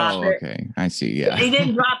didn't drop it. Okay, I see. Yeah, he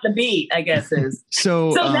didn't drop the beat, I guess is.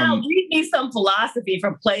 So now read me some philosophy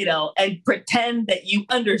from Plato and pretend that you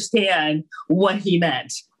understand what he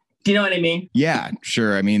meant. Do you know what I mean? Yeah,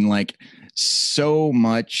 sure. I mean, like so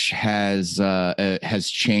much has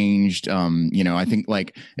changed. I think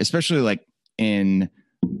like especially like in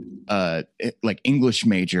like English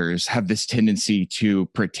majors have this tendency to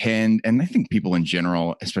pretend, and I think people in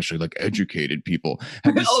general, especially like educated people,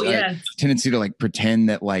 have this tendency to like pretend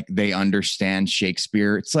that like they understand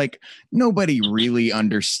Shakespeare. It's like nobody really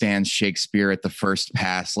understands Shakespeare at the first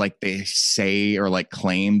pass, like they say or like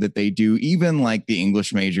claim that they do. Even like the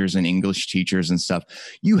English majors and English teachers and stuff,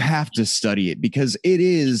 you have to study it because it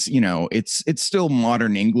is, it's still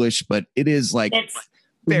modern English, but it is like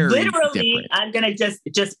literally different. I'm gonna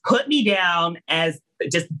just put me down as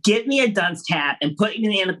just give me a dunce cap and put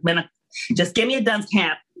me in a just give me a dunce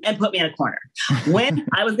cap and put me in a corner. When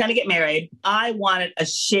I was gonna get married, I wanted a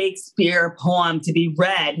Shakespeare poem to be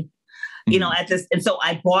read, at this, and so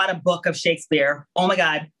I bought a book of Shakespeare. Oh my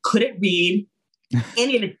God, couldn't read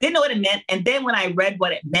any of it, didn't know what it meant. And then when I read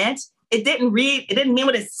what it meant, it didn't mean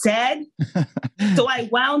what it said. So I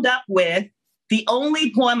wound up with the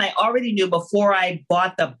only poem I already knew before I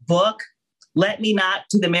bought the book, Let Me Not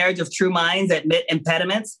to the Marriage of True Minds Admit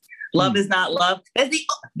Impediments. Love is not love.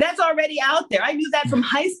 That's already out there. I knew that from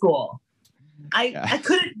high school. I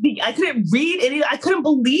couldn't read any. I couldn't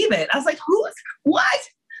believe it. I was like, who's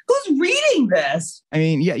reading this? I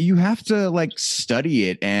mean, yeah, you have to like study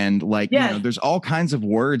it, and like there's all kinds of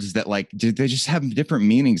words that like they just have different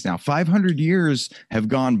meanings now. 500 years have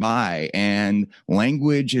gone by, and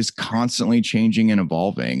language is constantly changing and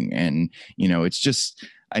evolving, and it's just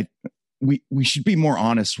we should be more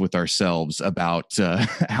honest with ourselves about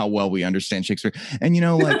how well we understand Shakespeare. And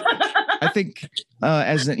like I think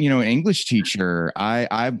as an English teacher,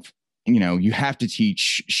 I've you know, you have to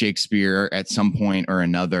teach Shakespeare at some point or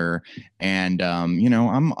another. And, you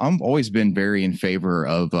know, I've always been very in favor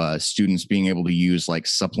of students being able to use like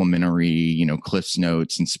supplementary, you know, Cliff's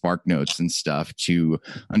Notes and Spark Notes and stuff to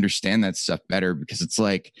understand that stuff better, because it's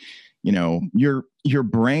like, you know, your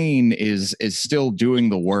brain is still doing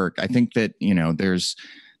the work. I think that, you know, there's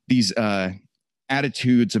these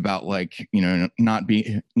attitudes about like, you know, not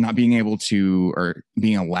being able to, or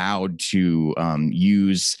being allowed to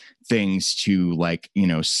use things to like, you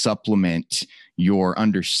know, supplement your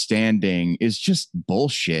understanding is just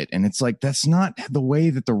bullshit. And it's like, that's not the way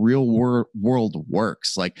that the real world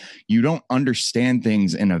works. Like, you don't understand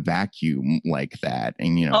things in a vacuum like that.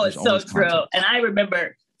 And, you know, oh, it's so true. And I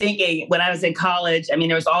remember thinking when I was in college, I mean,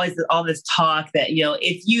 there was always all this talk that, you know,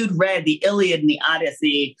 if you'd read the Iliad and the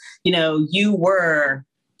Odyssey, you know, you were,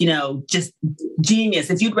 you know, just genius.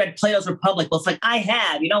 If you'd read Plato's Republic, well, it's like, I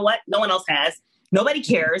have, you know what? No one else has. Nobody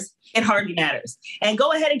cares. It hardly matters. And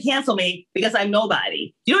go ahead and cancel me because I'm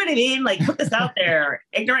nobody. You know what I mean? Like, put this out there.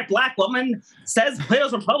 Ignorant Black woman says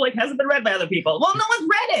Plato's Republic hasn't been read by other people. Well, no one's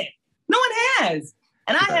read it. No one has.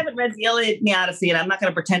 And I haven't read the Iliad and the Odyssey, and I'm not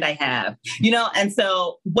going to pretend I have, you know? And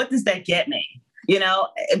so what does that get me? You know,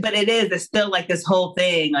 but it's still like this whole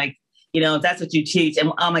thing, like, you know, if that's what you teach.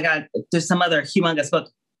 And oh my God, there's some other humongous book.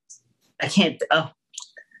 I can't, I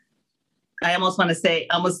almost want to say,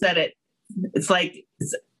 I almost said it. It's like,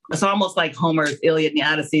 it's almost like Homer's Iliad and the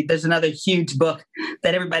Odyssey. There's another huge book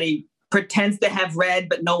that everybody pretends to have read,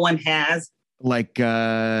 but no one has. Like,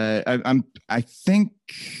 I think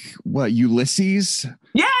what, Ulysses?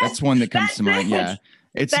 Yeah, that's one that comes to mind. Yeah,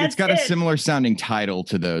 it's got a similar sounding title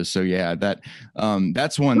to those. So yeah,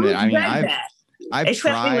 that's one that, I mean, I've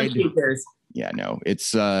tried. Yeah, no,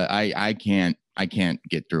 it's I can't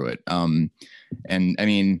get through it. And I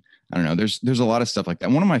mean, I don't know. There's a lot of stuff like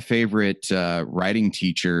that. One of my favorite writing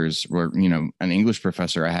teachers were, you know, an English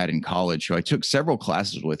professor I had in college who I took several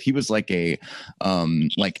classes with. He was like a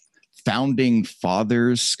founding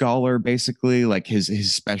fathers scholar, basically. Like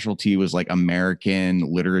his specialty was like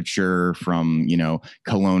American literature from, you know,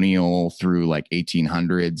 colonial through like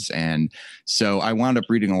 1800s. And so I wound up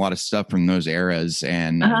reading a lot of stuff from those eras,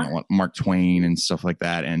 and you know, Mark Twain and stuff like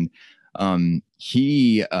that. And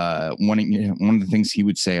he one of the things he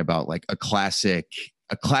would say about like a classic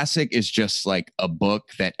is just like a book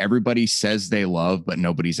that everybody says they love, but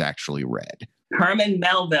nobody's actually read. Herman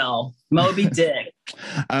Melville, Moby Dick.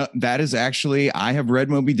 That is actually, I have read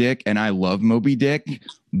Moby Dick and I love Moby Dick,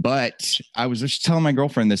 but I was just telling my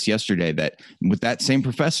girlfriend this yesterday that with that same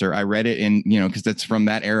professor, I read it in, you know, because that's from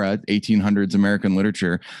that era, 1800s American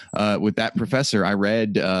literature. With that professor, I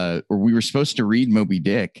read, or we were supposed to read Moby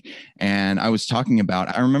Dick, and I was talking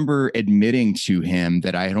about, I remember admitting to him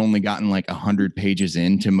that I had only gotten like 100 pages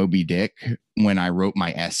into Moby Dick when I wrote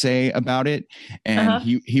my essay about it. And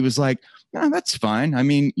he was like, no, that's fine. I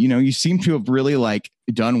mean, you know, you seem to have really like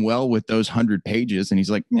done well with those 100 pages. And he's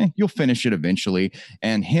like, yeah, you'll finish it eventually.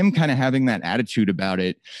 And him kind of having that attitude about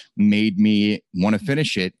it made me want to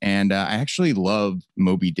finish it. And I actually love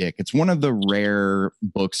Moby Dick. It's one of the rare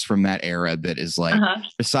books from that era that is like,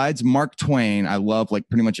 besides Mark Twain, I love like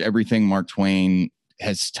pretty much everything Mark Twain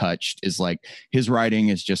has touched. Is like, his writing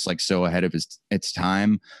is just like so ahead of its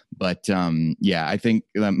time. But yeah, I think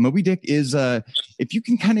Moby Dick is if you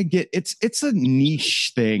can kind of get, it's a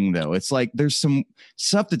niche thing though. It's like there's some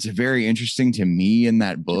stuff that's very interesting to me in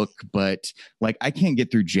that book, but like I can't get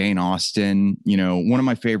through Jane Austen. You know, one of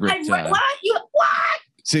my favorite. What?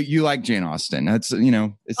 So you like Jane Austen? That's, you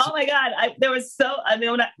know. Oh my God,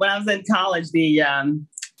 when I was in college, you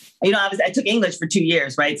know, I took English for 2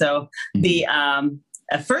 years, right? So the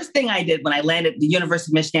first thing I did when I landed at the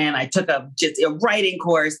University of Michigan, I took a writing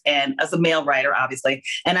course, and as a male writer, obviously,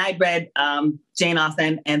 and I read Jane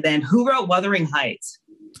Austen, and then who wrote Wuthering Heights?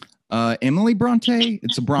 Emily Bronte.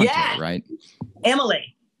 It's a Bronte, right?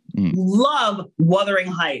 Emily. Love Wuthering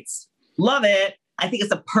Heights. Love it. I think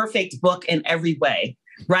it's a perfect book in every way,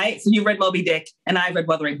 right? So you read Moby Dick, and I read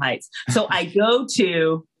Wuthering Heights. So I go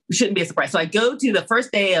to, shouldn't be a surprise. So I go to the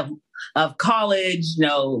first day of college, you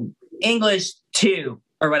know, English 2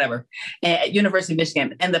 or whatever at University of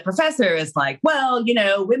Michigan. And the professor is like, well, you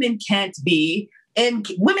know, women can't be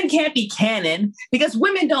canon because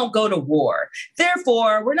women don't go to war.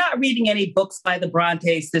 Therefore, we're not reading any books by the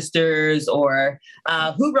Bronte sisters or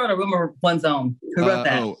who wrote A Room of One's Own? Who wrote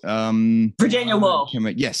that? Virginia Woolf.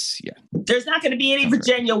 Yes, yeah. There's not going to be any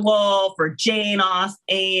Virginia Woolf or Jane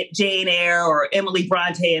Eyre or Emily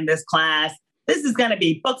Bronte in this class. This is going to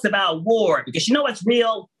be books about war because you know what's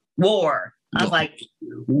real? War. I was like,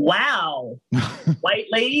 wow. White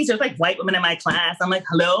ladies? There's like white women in my class. I'm like,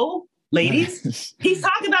 hello? Ladies, he's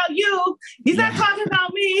talking about you. He's not talking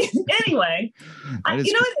about me. Anyway,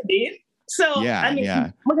 you know what I mean? So, yeah, I mean,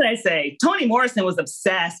 yeah. what can I say? Toni Morrison was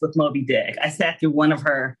obsessed with Moby Dick. I sat through one of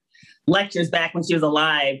her lectures back when she was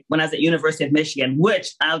alive, when I was at University of Michigan,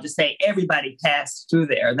 which I'll just say everybody passed through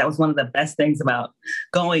there. That was one of the best things about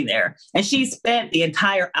going there. And she spent the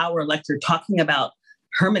entire hour lecture talking about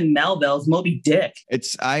Herman Melville's Moby Dick.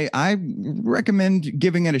 I recommend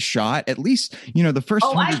giving it a shot. At least, the first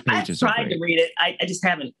 100 pages. I've tried to read it. I just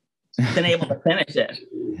haven't been able to finish it.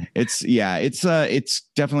 It's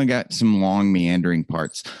definitely got some long meandering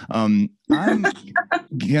parts. I want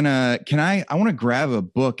to grab a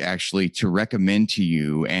book actually to recommend to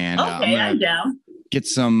you, and I'm down. Get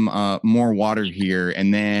some more water here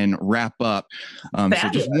and then wrap up. So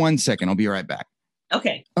just 1 second, I'll be right back.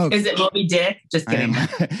 Okay. Is it Moby Dick? Just kidding.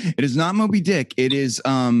 It is not Moby Dick. It is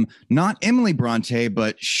not Emily Bronte,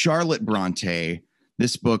 but Charlotte Bronte.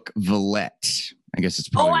 This book, Villette. I guess it's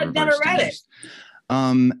probably I've never read it.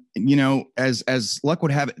 As luck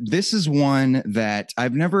would have it, this is one that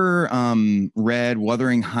I've never read.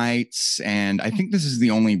 Wuthering Heights, and I think this is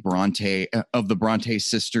the only Bronte of the Bronte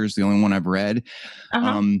sisters, the only one I've read.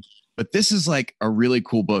 But this is like a really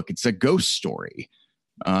cool book. It's a ghost story.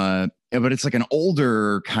 But it's like an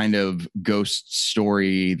older kind of ghost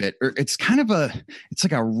story it's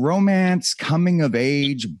like a romance coming of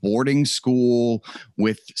age boarding school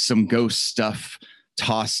with some ghost stuff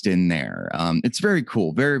tossed in there. It's very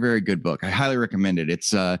cool. Very, very good book. I highly recommend it.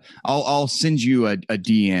 It's I'll send you a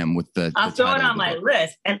DM with I'll throw it on my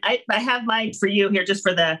list. And I have mine for you here just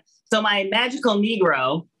for so my Magical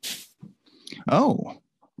Negro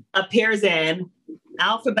appears in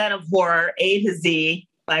Alphabet of Horror A to Z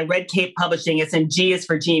by Red Cape Publishing. It's in G is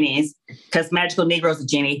for Genies, because Magical Negro is a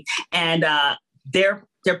genie. And they're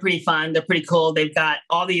pretty fun. They're pretty cool. They've got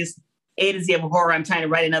all these A to Z of horror. I'm trying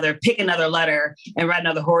to pick another letter and write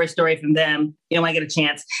another horror story from them, when I get a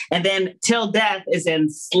chance. And then Till Death is in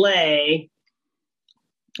Slay.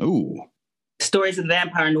 Ooh. Stories of the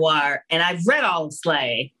Vampire Noir. And I've read all of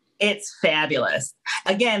Slay. It's fabulous.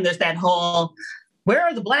 Again, there's that whole, where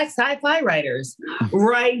are the Black sci-fi writers?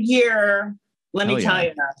 Right here. Let me tell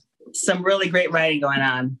you, some really great writing going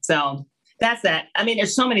on. So that's that. I mean,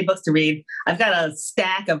 there's so many books to read. I've got a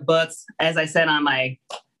stack of books, as I said, on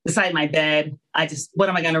beside my bed. What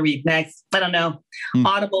am I going to read next? I don't know.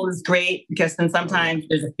 Audible is great because then sometimes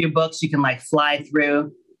there's a few books you can fly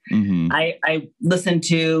through. Mm-hmm. I listened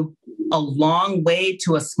to A Long Way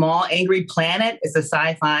to a Small Angry Planet. It's a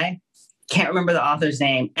sci-fi. Can't remember the author's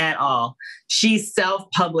name at all. She's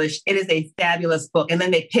self-published. It is a fabulous book. And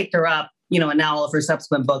then they picked her up, and now all of her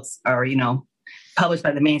subsequent books are, published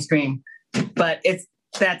by the mainstream. But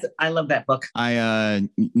I love that book. I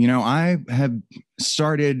have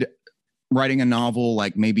started writing a novel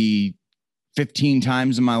maybe 15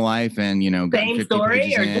 times in my life, and same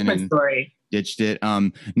story or different story. Ditched it.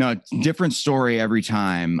 No, different story every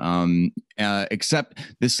time. Except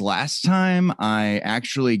this last time I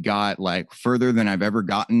actually got further than I've ever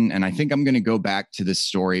gotten. And I think I'm going to go back to this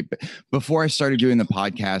story. But before I started doing the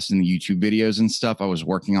podcast and the YouTube videos and stuff, I was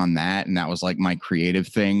working on that. And that was my creative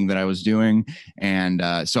thing that I was doing. And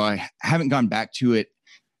so I haven't gone back to it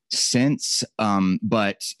since,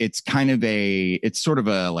 but it's sort of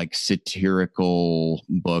a satirical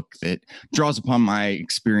book that draws upon my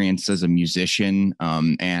experience as a musician,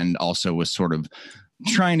 and also was sort of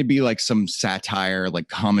trying to be some satire,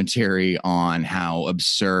 commentary on how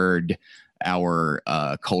absurd our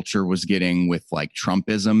culture was getting with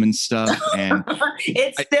Trumpism and stuff. And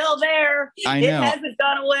it's still there. I know. It hasn't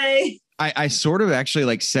gone away. I sort of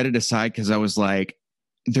actually set it aside because I was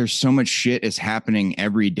there's so much shit is happening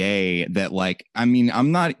every day that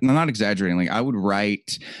I'm not exaggerating. I would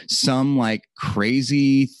write some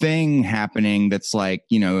crazy thing happening that's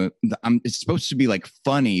it's supposed to be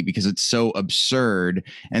funny because it's so absurd,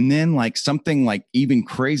 and then something even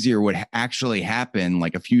crazier would actually happen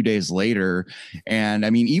a few days later. And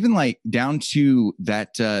I mean, even down to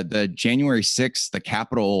that the January 6th, the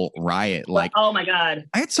Capitol riot, oh my God,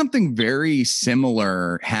 I had something very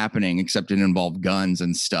similar happening, except it involved guns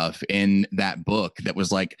and stuff in that book that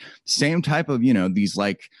was same type of these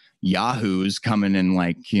yahoos coming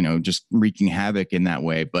and just wreaking havoc in that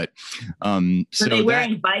way. But so they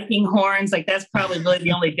wearing Viking horns, that's probably really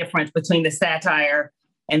the only difference between the satire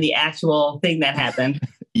and the actual thing that happened.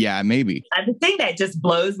 Yeah, maybe. The thing that just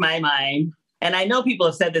blows my mind, and I know people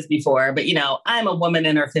have said this before, but I'm a woman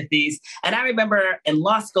in her 50s, and I remember in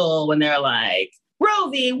law school when they're Roe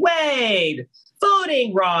v. Wade,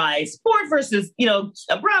 voting rights, sport versus,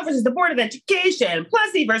 Brown versus the Board of Education,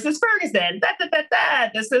 Plessy versus Ferguson,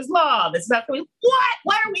 this is law, this is how we, what?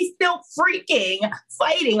 Why are we still freaking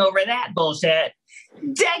fighting over that bullshit?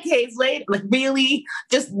 Decades later, like really,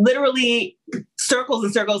 just literally circles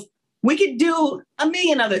and circles. We could do a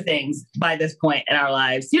million other things by this point in our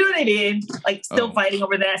lives. You know what I mean? Like still fighting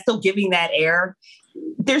over that, still giving that air.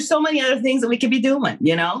 There's so many other things that we could be doing,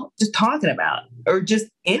 just talking about, or just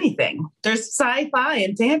anything. There's sci-fi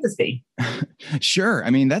and fantasy. Sure. I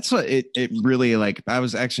mean, that's what it really like. I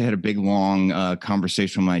was actually had a big, long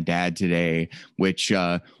conversation with my dad today, which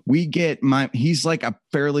he's like a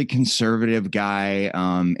fairly conservative guy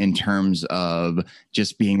in terms of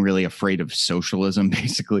just being really afraid of socialism,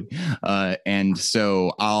 basically. And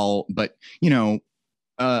so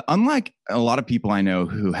unlike a lot of people I know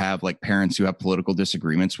who have like parents who have political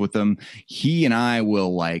disagreements with them, he and I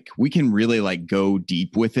we can really like go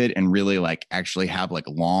deep with it and really like actually have like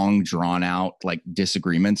long drawn out like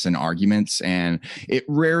disagreements and arguments. And it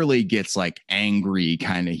rarely gets like angry,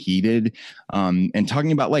 kind of heated. And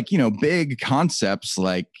talking about like, big concepts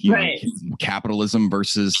like, right. Capitalism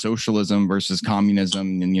versus socialism versus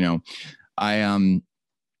communism. And,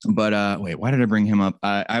 But wait, why did I bring him up?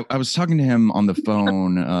 I was talking to him on the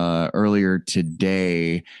phone earlier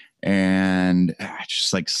today, and I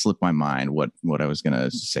just like slipped my mind what I was going to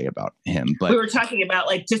say about him. But we were talking about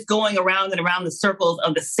like just going around and around the circles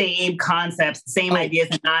of the same concepts, the same ideas,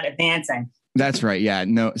 and not advancing. That's right. Yeah.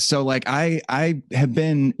 No. So like I have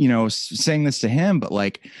been, saying this to him, but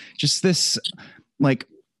like just this, like,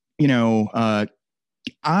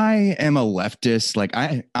 I am a leftist. Like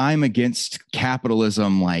I'm against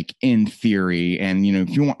capitalism, like in theory. And, if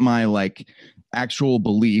you want my like actual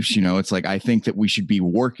beliefs, it's like, I think that we should be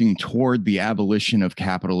working toward the abolition of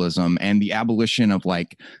capitalism and the abolition of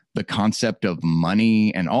like the concept of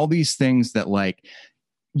money and all these things that like,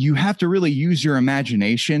 you have to really use your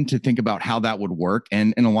imagination to think about how that would work.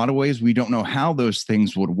 And in a lot of ways, we don't know how those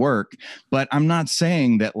things would work. But I'm not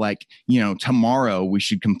saying that like, tomorrow we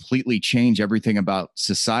should completely change everything about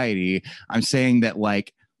society. I'm saying that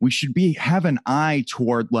like we should have an eye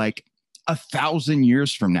toward like 1,000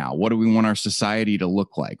 years from now. What do we want our society to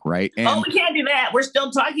look like? Right. And we can't do that. We're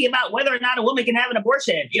still talking about whether or not a woman can have an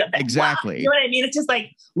abortion. Exactly. You know what I mean? It's just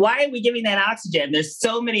like, why are we giving that oxygen? There's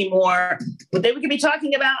so many more. But then we could be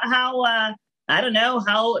talking about how, I don't know,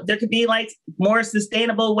 how there could be like more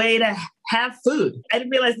sustainable way to have food. I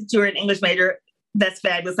didn't realize that you were an English major. That's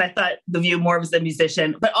fabulous. I thought of you more as a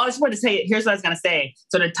musician. But I just wanted to say, here's what I was going to say.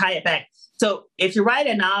 So to tie it back. So if you write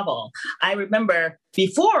a novel, I remember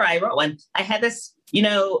before I wrote one, I had this,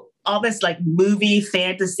 all this like movie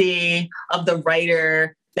fantasy of the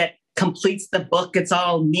writer that completes the book. It's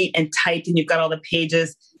all neat and tight and you've got all the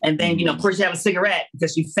pages. And then, of course, you have a cigarette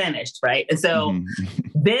because you finished, right? And so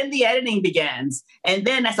then the editing begins. And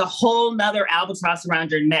then that's a whole nother albatross around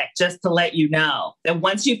your neck just to let you know that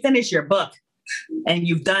once you finish your book and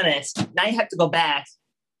you've done it, now you have to go back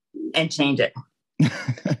and change it.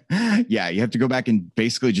 Yeah, you have to go back and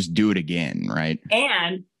basically just do it again, right?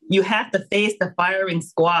 And you have to face the firing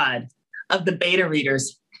squad of the beta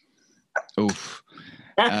readers. Oof.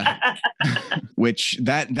 Which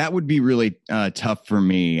that would be really tough for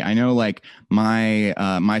me. I know like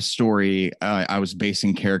my story, I was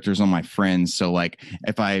basing characters on my friends. So like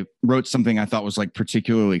if I wrote something I thought was like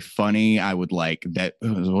particularly funny, I would like that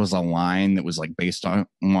was a line that was like based on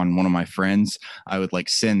one of my friends. I would like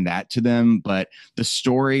send that to them. But the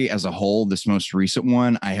story as a whole, this most recent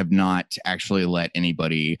one, I have not actually let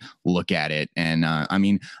anybody look at it. And I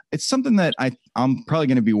mean, it's something that I'm probably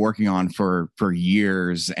going to be working on for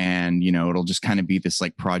years. And, it'll just kind of be this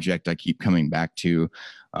like project I keep coming back to.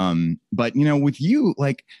 But, with you,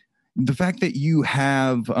 like the fact that you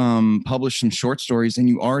have published some short stories and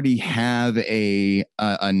you already have a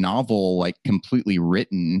novel like completely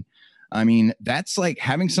written. I mean, that's like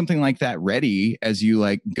having something like that ready as you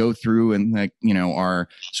like go through and like, are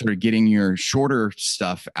sort of getting your shorter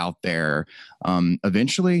stuff out there.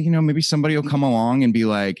 Eventually, maybe somebody will come along and be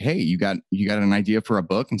like, hey, you got an idea for a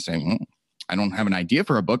book, and say, well, I don't have an idea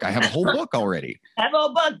for a book. I have a whole book already. I have a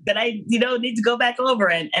whole book that I, need to go back over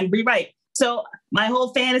and rewrite. So my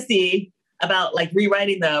whole fantasy about like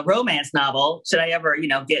rewriting the romance novel, should I ever,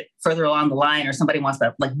 get further along the line or somebody wants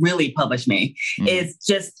to like really publish me, is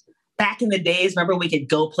just back in the days, remember we could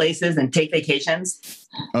go places and take vacations?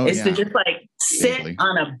 To just like sit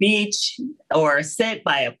on a beach or sit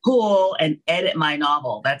by a pool and edit my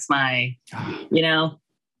novel. That's my,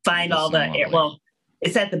 find all the,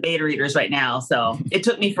 it's at the beta readers right now. So it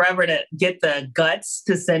took me forever to get the guts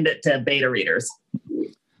to send it to beta readers.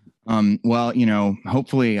 Well,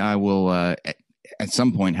 hopefully I will at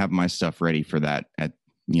some point have my stuff ready for that at,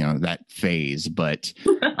 that phase. But,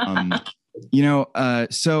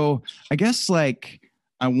 so I guess like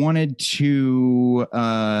I wanted to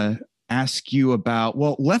ask you about,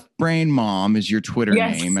 Left Brain Mom is your Twitter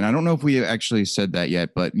name. And I don't know if we actually said that yet,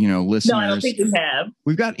 but, listeners. No, I don't think we have.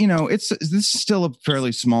 We've got, this is still a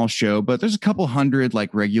fairly small show, but there's a couple hundred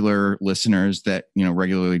like regular listeners that,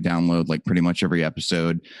 regularly download like pretty much every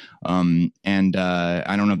episode. I don't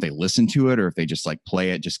know if they listen to it or if they just like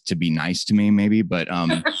play it just to be nice to me, maybe, but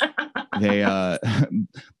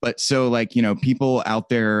but so like, people out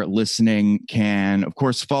there listening can of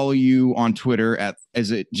course follow you on Twitter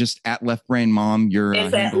is it just at Left Brain Mom?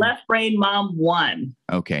 It's at Left Brain Mom 1.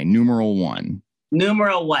 Okay. Numeral 1.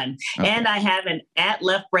 Okay. And I have an at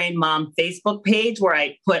Left Brain Mom Facebook page where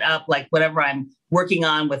I put up like whatever I'm working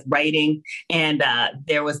on with writing. And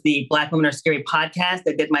there was the Black Women Are Scary podcast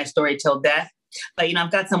that did my story till death. But,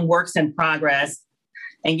 I've got some works in progress.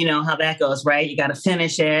 And you know how that goes, right? You got to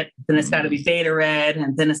finish it, then it's got to be beta read,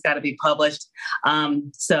 and then it's got to be published.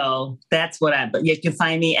 So that's but you can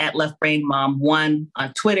find me at Left Brain Mom 1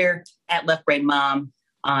 on Twitter, at Left Brain Mom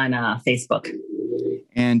on Facebook.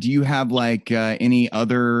 And do you have like any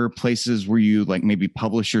other places where you like maybe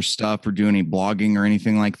publish your stuff or do any blogging or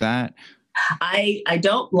anything like that? I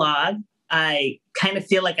don't blog. I kind of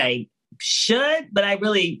feel like I should, but I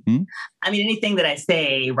really, anything that I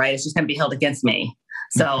say, right, it's just going to be held against me.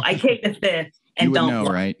 So I take the fifth and don't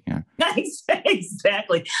blog. Right? Yeah.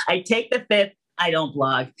 Exactly. I take the fifth. I don't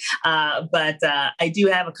blog. But I do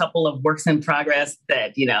have a couple of works in progress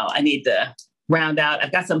that, I need to round out.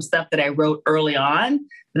 I've got some stuff that I wrote early on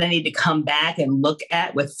that I need to come back and look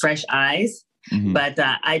at with fresh eyes. Mm-hmm. But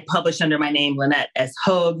I publish under my name, Lynette as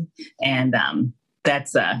Hoag. And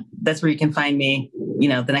that's where you can find me,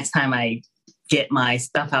 the next time I get my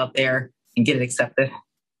stuff out there and get it accepted.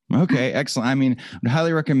 Okay, excellent. I would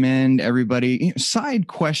highly recommend everybody. Side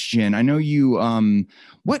question. I know you,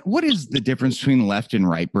 what is the difference between left and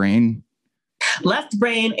right brain? Left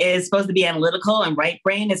brain is supposed to be analytical and right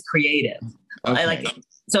brain is creative. Okay.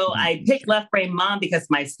 I picked Left Brain Mom because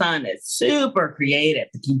my son is super creative.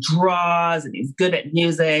 He draws and he's good at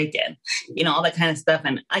music and, all that kind of stuff.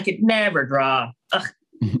 And I could never draw.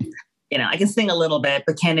 I can sing a little bit,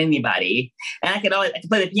 but can't anybody. And I can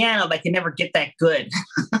play the piano, but I can never get that good.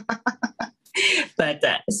 But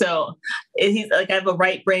so he's like, I have a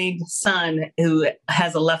right brained son who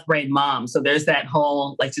has a left brain mom. So there's that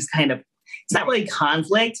whole, just kind of, it's not really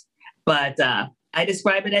conflict, but I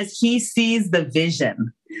describe it as he sees the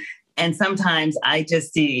vision. And sometimes I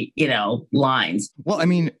just see, lines. Well,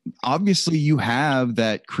 obviously you have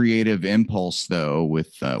that creative impulse though,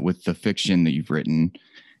 with the fiction that you've written.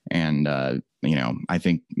 And, I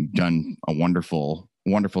think you've done a wonderful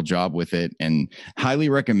job with it and highly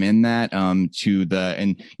recommend that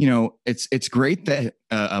it's great that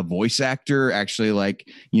a voice actor actually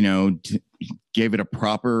gave it a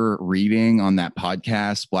proper reading on that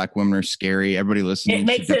podcast. Black Women Are Scary. Everybody listening. It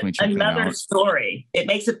makes it another story. It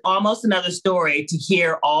makes it almost another story to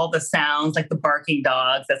hear all the sounds like the barking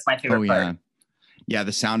dogs. That's my favorite part. Yeah,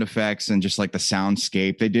 the sound effects and just like the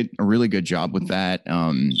soundscape. They did a really good job with that.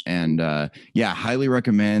 Highly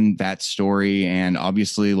recommend that story. And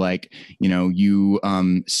obviously, you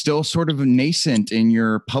still sort of nascent in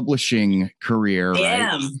your publishing career. I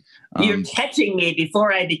am. You're catching me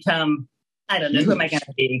before I become, I don't know, huge. Who am I going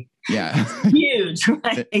to be? Yeah. Huge,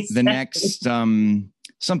 right? The next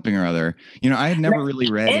something or other. I had never really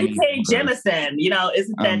read N.K. Jemisin,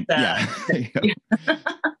 isn't that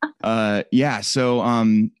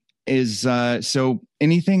So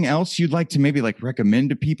anything else you'd like to maybe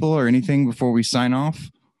recommend to people or anything before we sign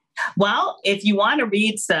off? Well, if you want to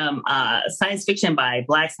read some science fiction by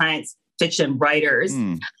Black science fiction writers,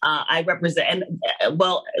 I represent,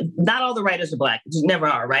 not all the writers are Black, just never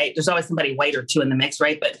are, right? There's always somebody white or two in the mix,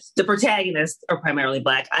 right? But the protagonists are primarily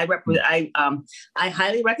Black. I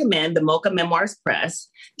highly recommend the Mocha Memoirs Press,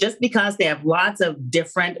 just because they have lots of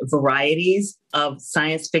different varieties of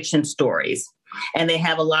science fiction stories. And they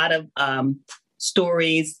have a lot of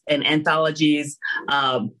stories and anthologies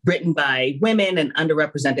written by women and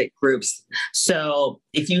underrepresented groups. So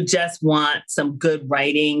if you just want some good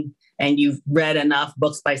writing and you've read enough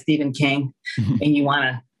books by Stephen King and you want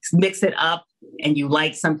to mix it up and you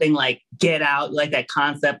like something like Get Out, you like that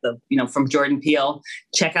concept of, from Jordan Peele,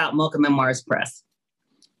 check out Mocha Memoirs Press.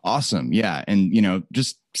 Awesome. Yeah. And,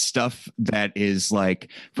 just stuff that is like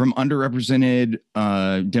from underrepresented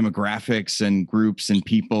demographics and groups and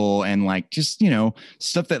people, and like just,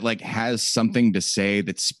 stuff that like has something to say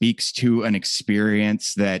that speaks to an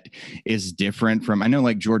experience that is different from, I know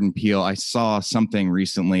like Jordan Peele, I saw something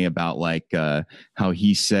recently about like how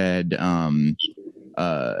he said,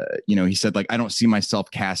 he said like, I don't see myself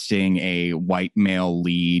casting a white male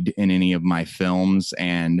lead in any of my films.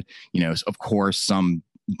 And, of course, some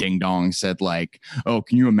ding dong said like, oh,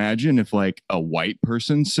 can you imagine if like a white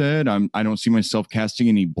person said, I don't see myself casting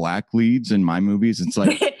any black leads in my movies? It's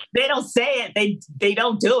like, they don't say it. They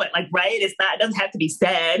don't do it. Like, right. It doesn't have to be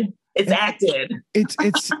said. It's acted.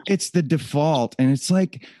 It's the default. And it's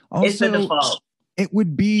like, also, it's the default. It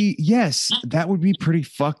would be, yes, that would be pretty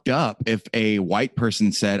fucked up if a white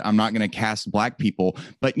person said, I'm not going to cast black people.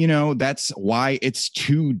 But, that's why it's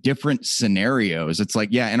two different scenarios. It's like,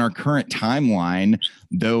 yeah, in our current timeline,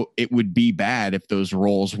 though, it would be bad if those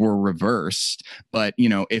roles were reversed. But,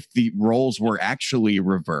 if the roles were actually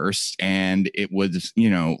reversed and it was,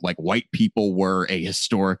 like white people were a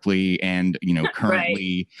historically and,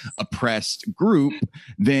 currently oppressed group,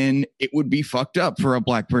 then it would be fucked up for a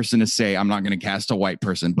black person to say, I'm not going to cast a white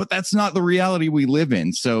person. But that's not the reality we live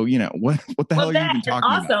in. So, what the hell are you even talking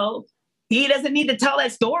about? Also, he doesn't need to tell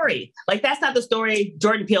that story. Like, that's not the story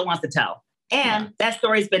Jordan Peele wants to tell. And that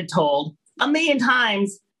story's been told a million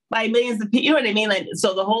times by millions of people. You know what I mean? Like,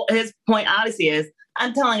 so his point obviously is,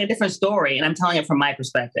 I'm telling a different story and I'm telling it from my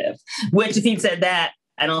perspective, which if he'd said that,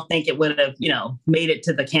 I don't think it would have, made it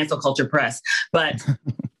to the cancel culture press. But,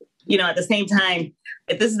 at the same time,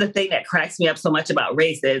 if this is the thing that cracks me up so much about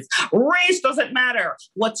race is race doesn't matter.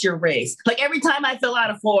 What's your race? Like every time I fill out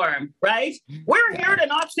a form, right? We're here to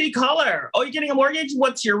not see color. Oh, you're getting a mortgage?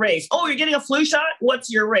 What's your race? Oh, you're getting a flu shot?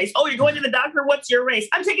 What's your race? Oh, you're going to the doctor? What's your race?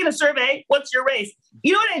 I'm taking a survey. What's your race?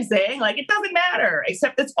 You know what I'm saying? Like, it doesn't matter,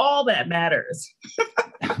 except it's all that matters.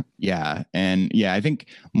 Yeah. And yeah, I think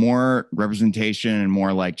more representation and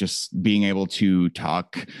more like just being able to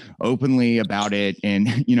talk openly about it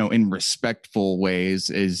and, in respectful ways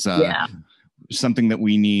is something that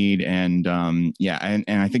we need. And and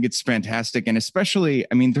I think it's fantastic. And especially,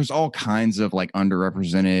 I mean, there's all kinds of like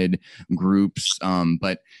underrepresented groups.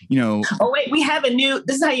 But, oh, wait, we have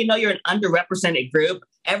this is how you know you're an underrepresented group.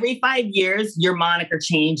 Every 5 years, your moniker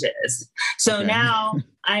changes. So now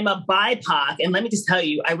I'm a BIPOC. And let me just tell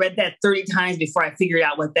you, I read that 30 times before I figured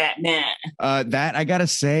out what that meant. That I got to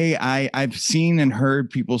say, I've seen and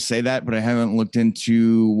heard people say that, but I haven't looked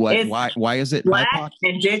into why is it Black, BIPOC?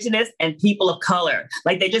 Indigenous, and people of color.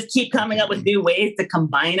 Like they just keep coming up with new ways to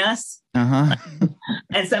combine us. Uh-huh.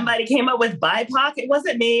 And somebody came up with BIPOC. It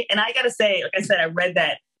wasn't me. And I got to say, like I said, I read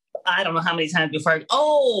that I don't know how many times before.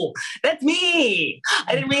 Oh, that's me.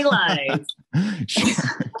 I didn't realize. Sure.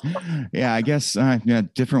 Yeah, I guess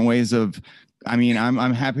different ways of. I mean,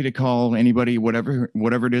 I'm happy to call anybody whatever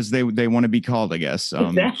it is they want to be called, I guess.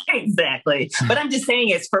 Exactly. But I'm just saying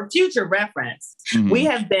it's for future reference. Mm-hmm. We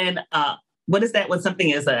have been. What is that when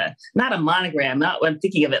something is not a monogram? Not when I'm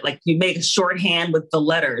thinking of it. Like you make a shorthand with the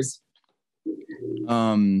letters.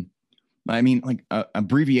 I mean, like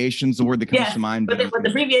abbreviations, the word that comes to mind. But the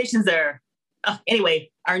abbreviations are,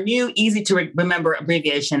 anyway, our new easy to remember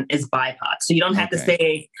abbreviation is BIPOC. So you don't have to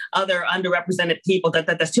say other underrepresented people.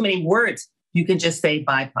 That's too many words. You can just say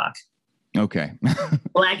BIPOC. Okay.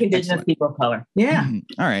 Black, Indigenous, people of color. Yeah.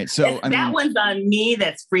 All right. So that one's on me.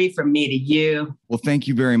 That's free from me to you. Well, thank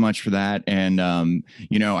you very much for that. And,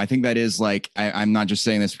 I think that is like, I'm not just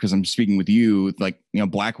saying this because I'm speaking with you, like,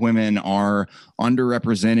 Black women are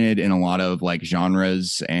underrepresented in a lot of like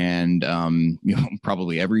genres and,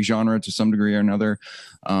 probably every genre to some degree or another.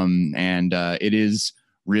 It is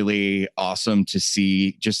really awesome to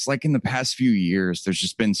see just like in the past few years, there's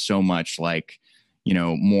just been so much like,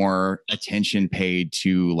 more attention paid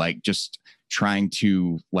to like just trying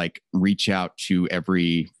to like reach out to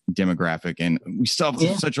every demographic. And we still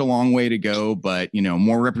have such a long way to go, but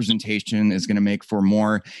more representation is going to make for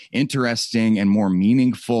more interesting and more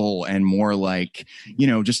meaningful and more like,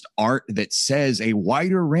 just art that says a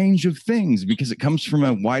wider range of things because it comes from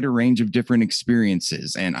a wider range of different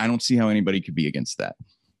experiences. And I don't see how anybody could be against that.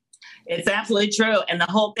 It's absolutely true. And the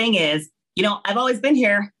whole thing is, I've always been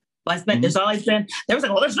here. There's always been, there was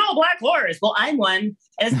like, well, there's no Black lawyers. Well, I'm one.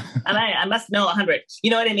 And I must know 100.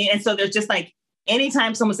 You know what I mean? And so there's just like,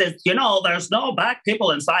 anytime someone says, there's no Black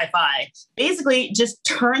people in sci-fi, basically just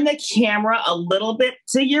turn the camera a little bit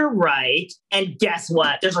to your right. And guess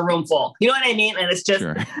what? There's a room full. You know what I mean? And it's just,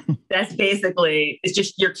 that's basically, it's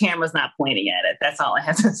just your camera's not pointing at it. That's all I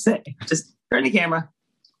have to say. Just turn the camera.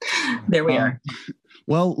 There we are.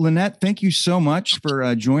 Well, Lynette, thank you so much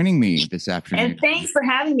for joining me this afternoon. And thanks for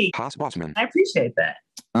having me. Hossbossman. I appreciate that.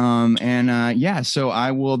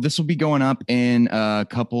 So this will be going up in a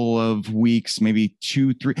couple of weeks, maybe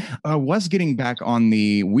 2-3. I was getting back on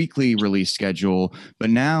the weekly release schedule, but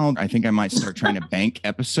now I think I might start trying to bank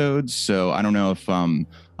episodes. So I don't know if I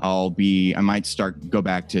might go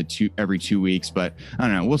back to every 2 weeks, but I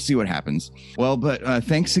don't know. We'll see what happens. Well, but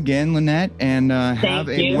thanks again, Lynette, and have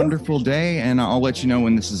a wonderful day. And I'll let you know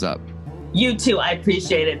when this is up. You too. I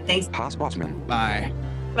appreciate it. Thanks. Hossbossman. Bye.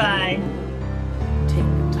 Bye.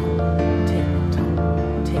 Tick-tock,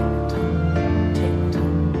 tick-tock, tick-tock, tick-tock.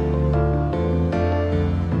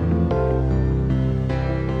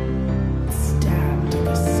 Stabbed like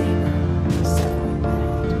a saber, several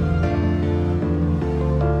mad.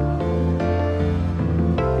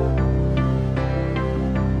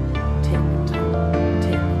 Tick-tock, tick-tock,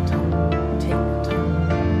 tick-tock, tick-tock,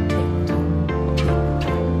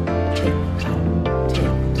 tick-tock, tick-tock,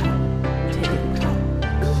 tick-tock, tick-tock.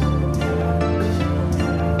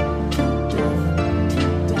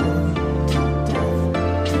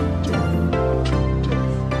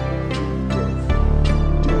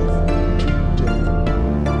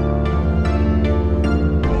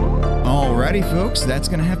 Alrighty, folks, that's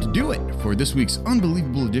going to have to do it for this week's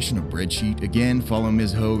unbelievable edition of Breadsheet. Again, follow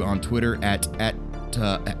Ms. Hoag on Twitter at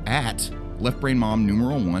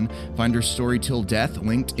leftbrainmom1. Find her story Till Death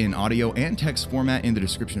linked in audio and text format in the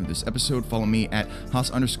description of this episode. Follow me at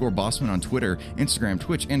Hoss_Bossman on Twitter, Instagram,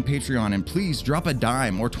 Twitch, and Patreon. And please drop a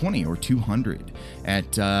dime or 20 or 200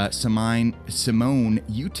 at Simone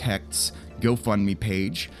Utech's GoFundMe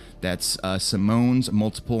page. That's Simone's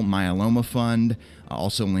Multiple Myeloma Fund,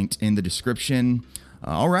 also linked in the description.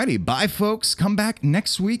 Alrighty, bye, folks. Come back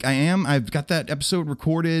next week. I've got that episode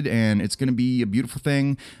recorded, and it's going to be a beautiful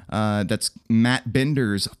thing. That's Matt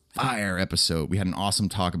Bender's Fire episode. We had an awesome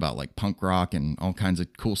talk about like punk rock and all kinds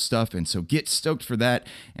of cool stuff, and so get stoked for that.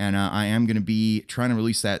 And I am going to be trying to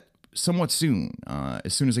release that somewhat soon.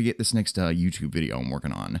 As soon as I get this next YouTube video I'm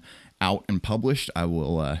working on out and published, I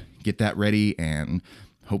will get that ready, and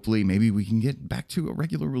hopefully, maybe we can get back to a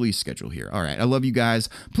regular release schedule here. All right, I love you guys.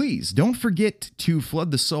 Please don't forget to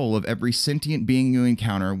flood the soul of every sentient being you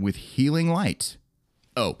encounter with healing light.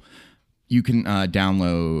 Oh, you can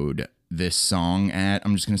download this song at,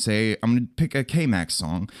 I'm going to pick a KMAX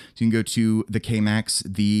song. So you can go to the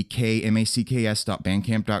KMAX, the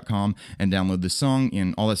KMACKS.bandcamp.com, and download the song,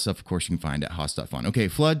 and all that stuff, of course, you can find at hoss.fun. Okay,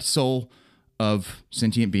 flood soul of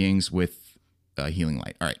sentient beings with healing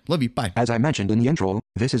light. All right, love you, bye. As I mentioned in the intro,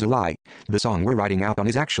 this is a lie. The song we're writing out on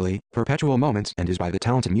is actually Perpetual Moments and is by the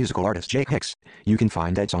talented musical artist Jake Hicks. You can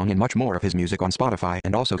find that song and much more of his music on Spotify,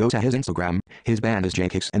 and also go to his Instagram. His band is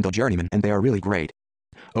Jake Hicks and the Journeyman, and they are really great.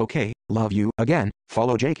 Okay, love you. Again,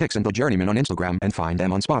 follow Jake Hicks and the Journeyman on Instagram and find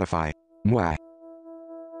them on Spotify. Mwah.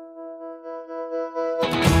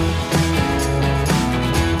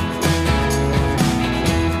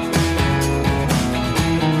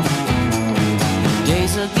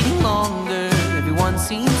 Days are getting longer, everyone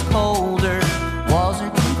seems colder, walls are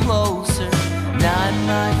getting closer, night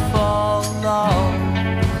might fall off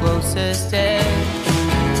the closest edge.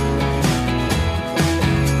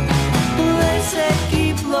 They say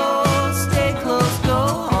keep low, stay close,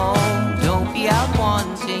 go home, don't be out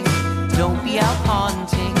wanting, don't be out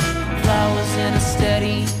haunting, flowers in a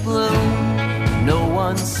steady bloom, no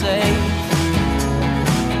one's safe.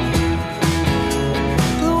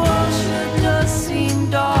 Does seem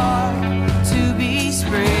dark to be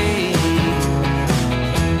spring.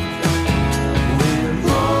 We're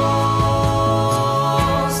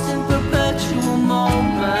lost in perpetual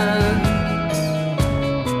moment.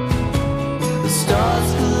 The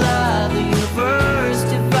stars collide, the universe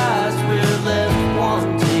divides, we're left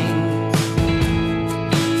wanting.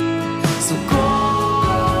 So go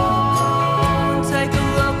and take a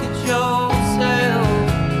look at yourself.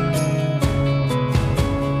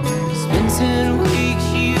 10 weeks,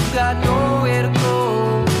 you've got nowhere to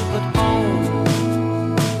go but home.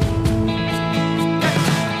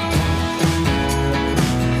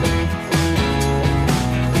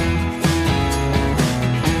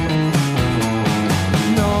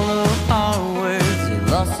 And all of our words are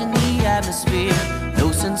lost in the atmosphere.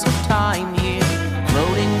 No sense of time here,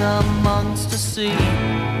 floating amongst a sea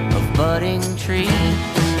of budding trees.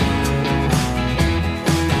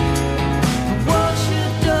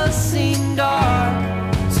 Seem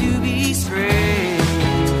dark to be straight.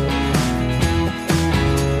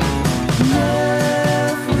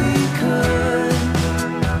 If we could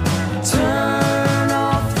turn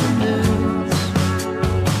off the news,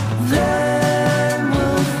 then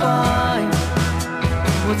we'll find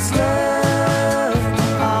what's left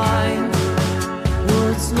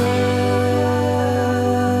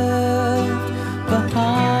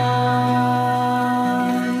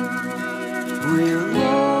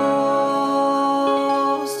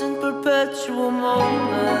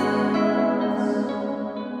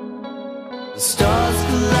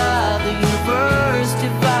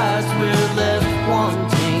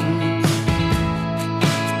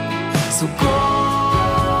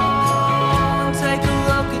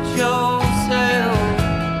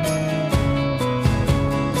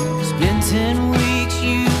 10 weeks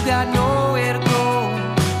you got nowhere to go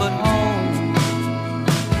but home.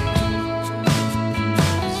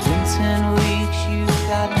 It's been 10 weeks you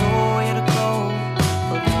got nowhere to go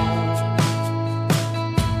but home.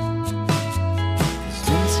 It's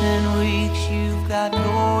been 10 weeks you've got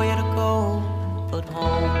nowhere to go but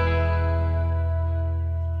home.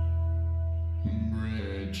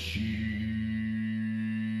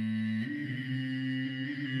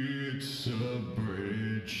 It's a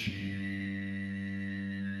bridge.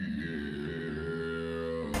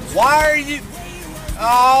 Why are you...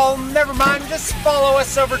 Oh, never mind. Just follow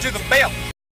us over to the belt.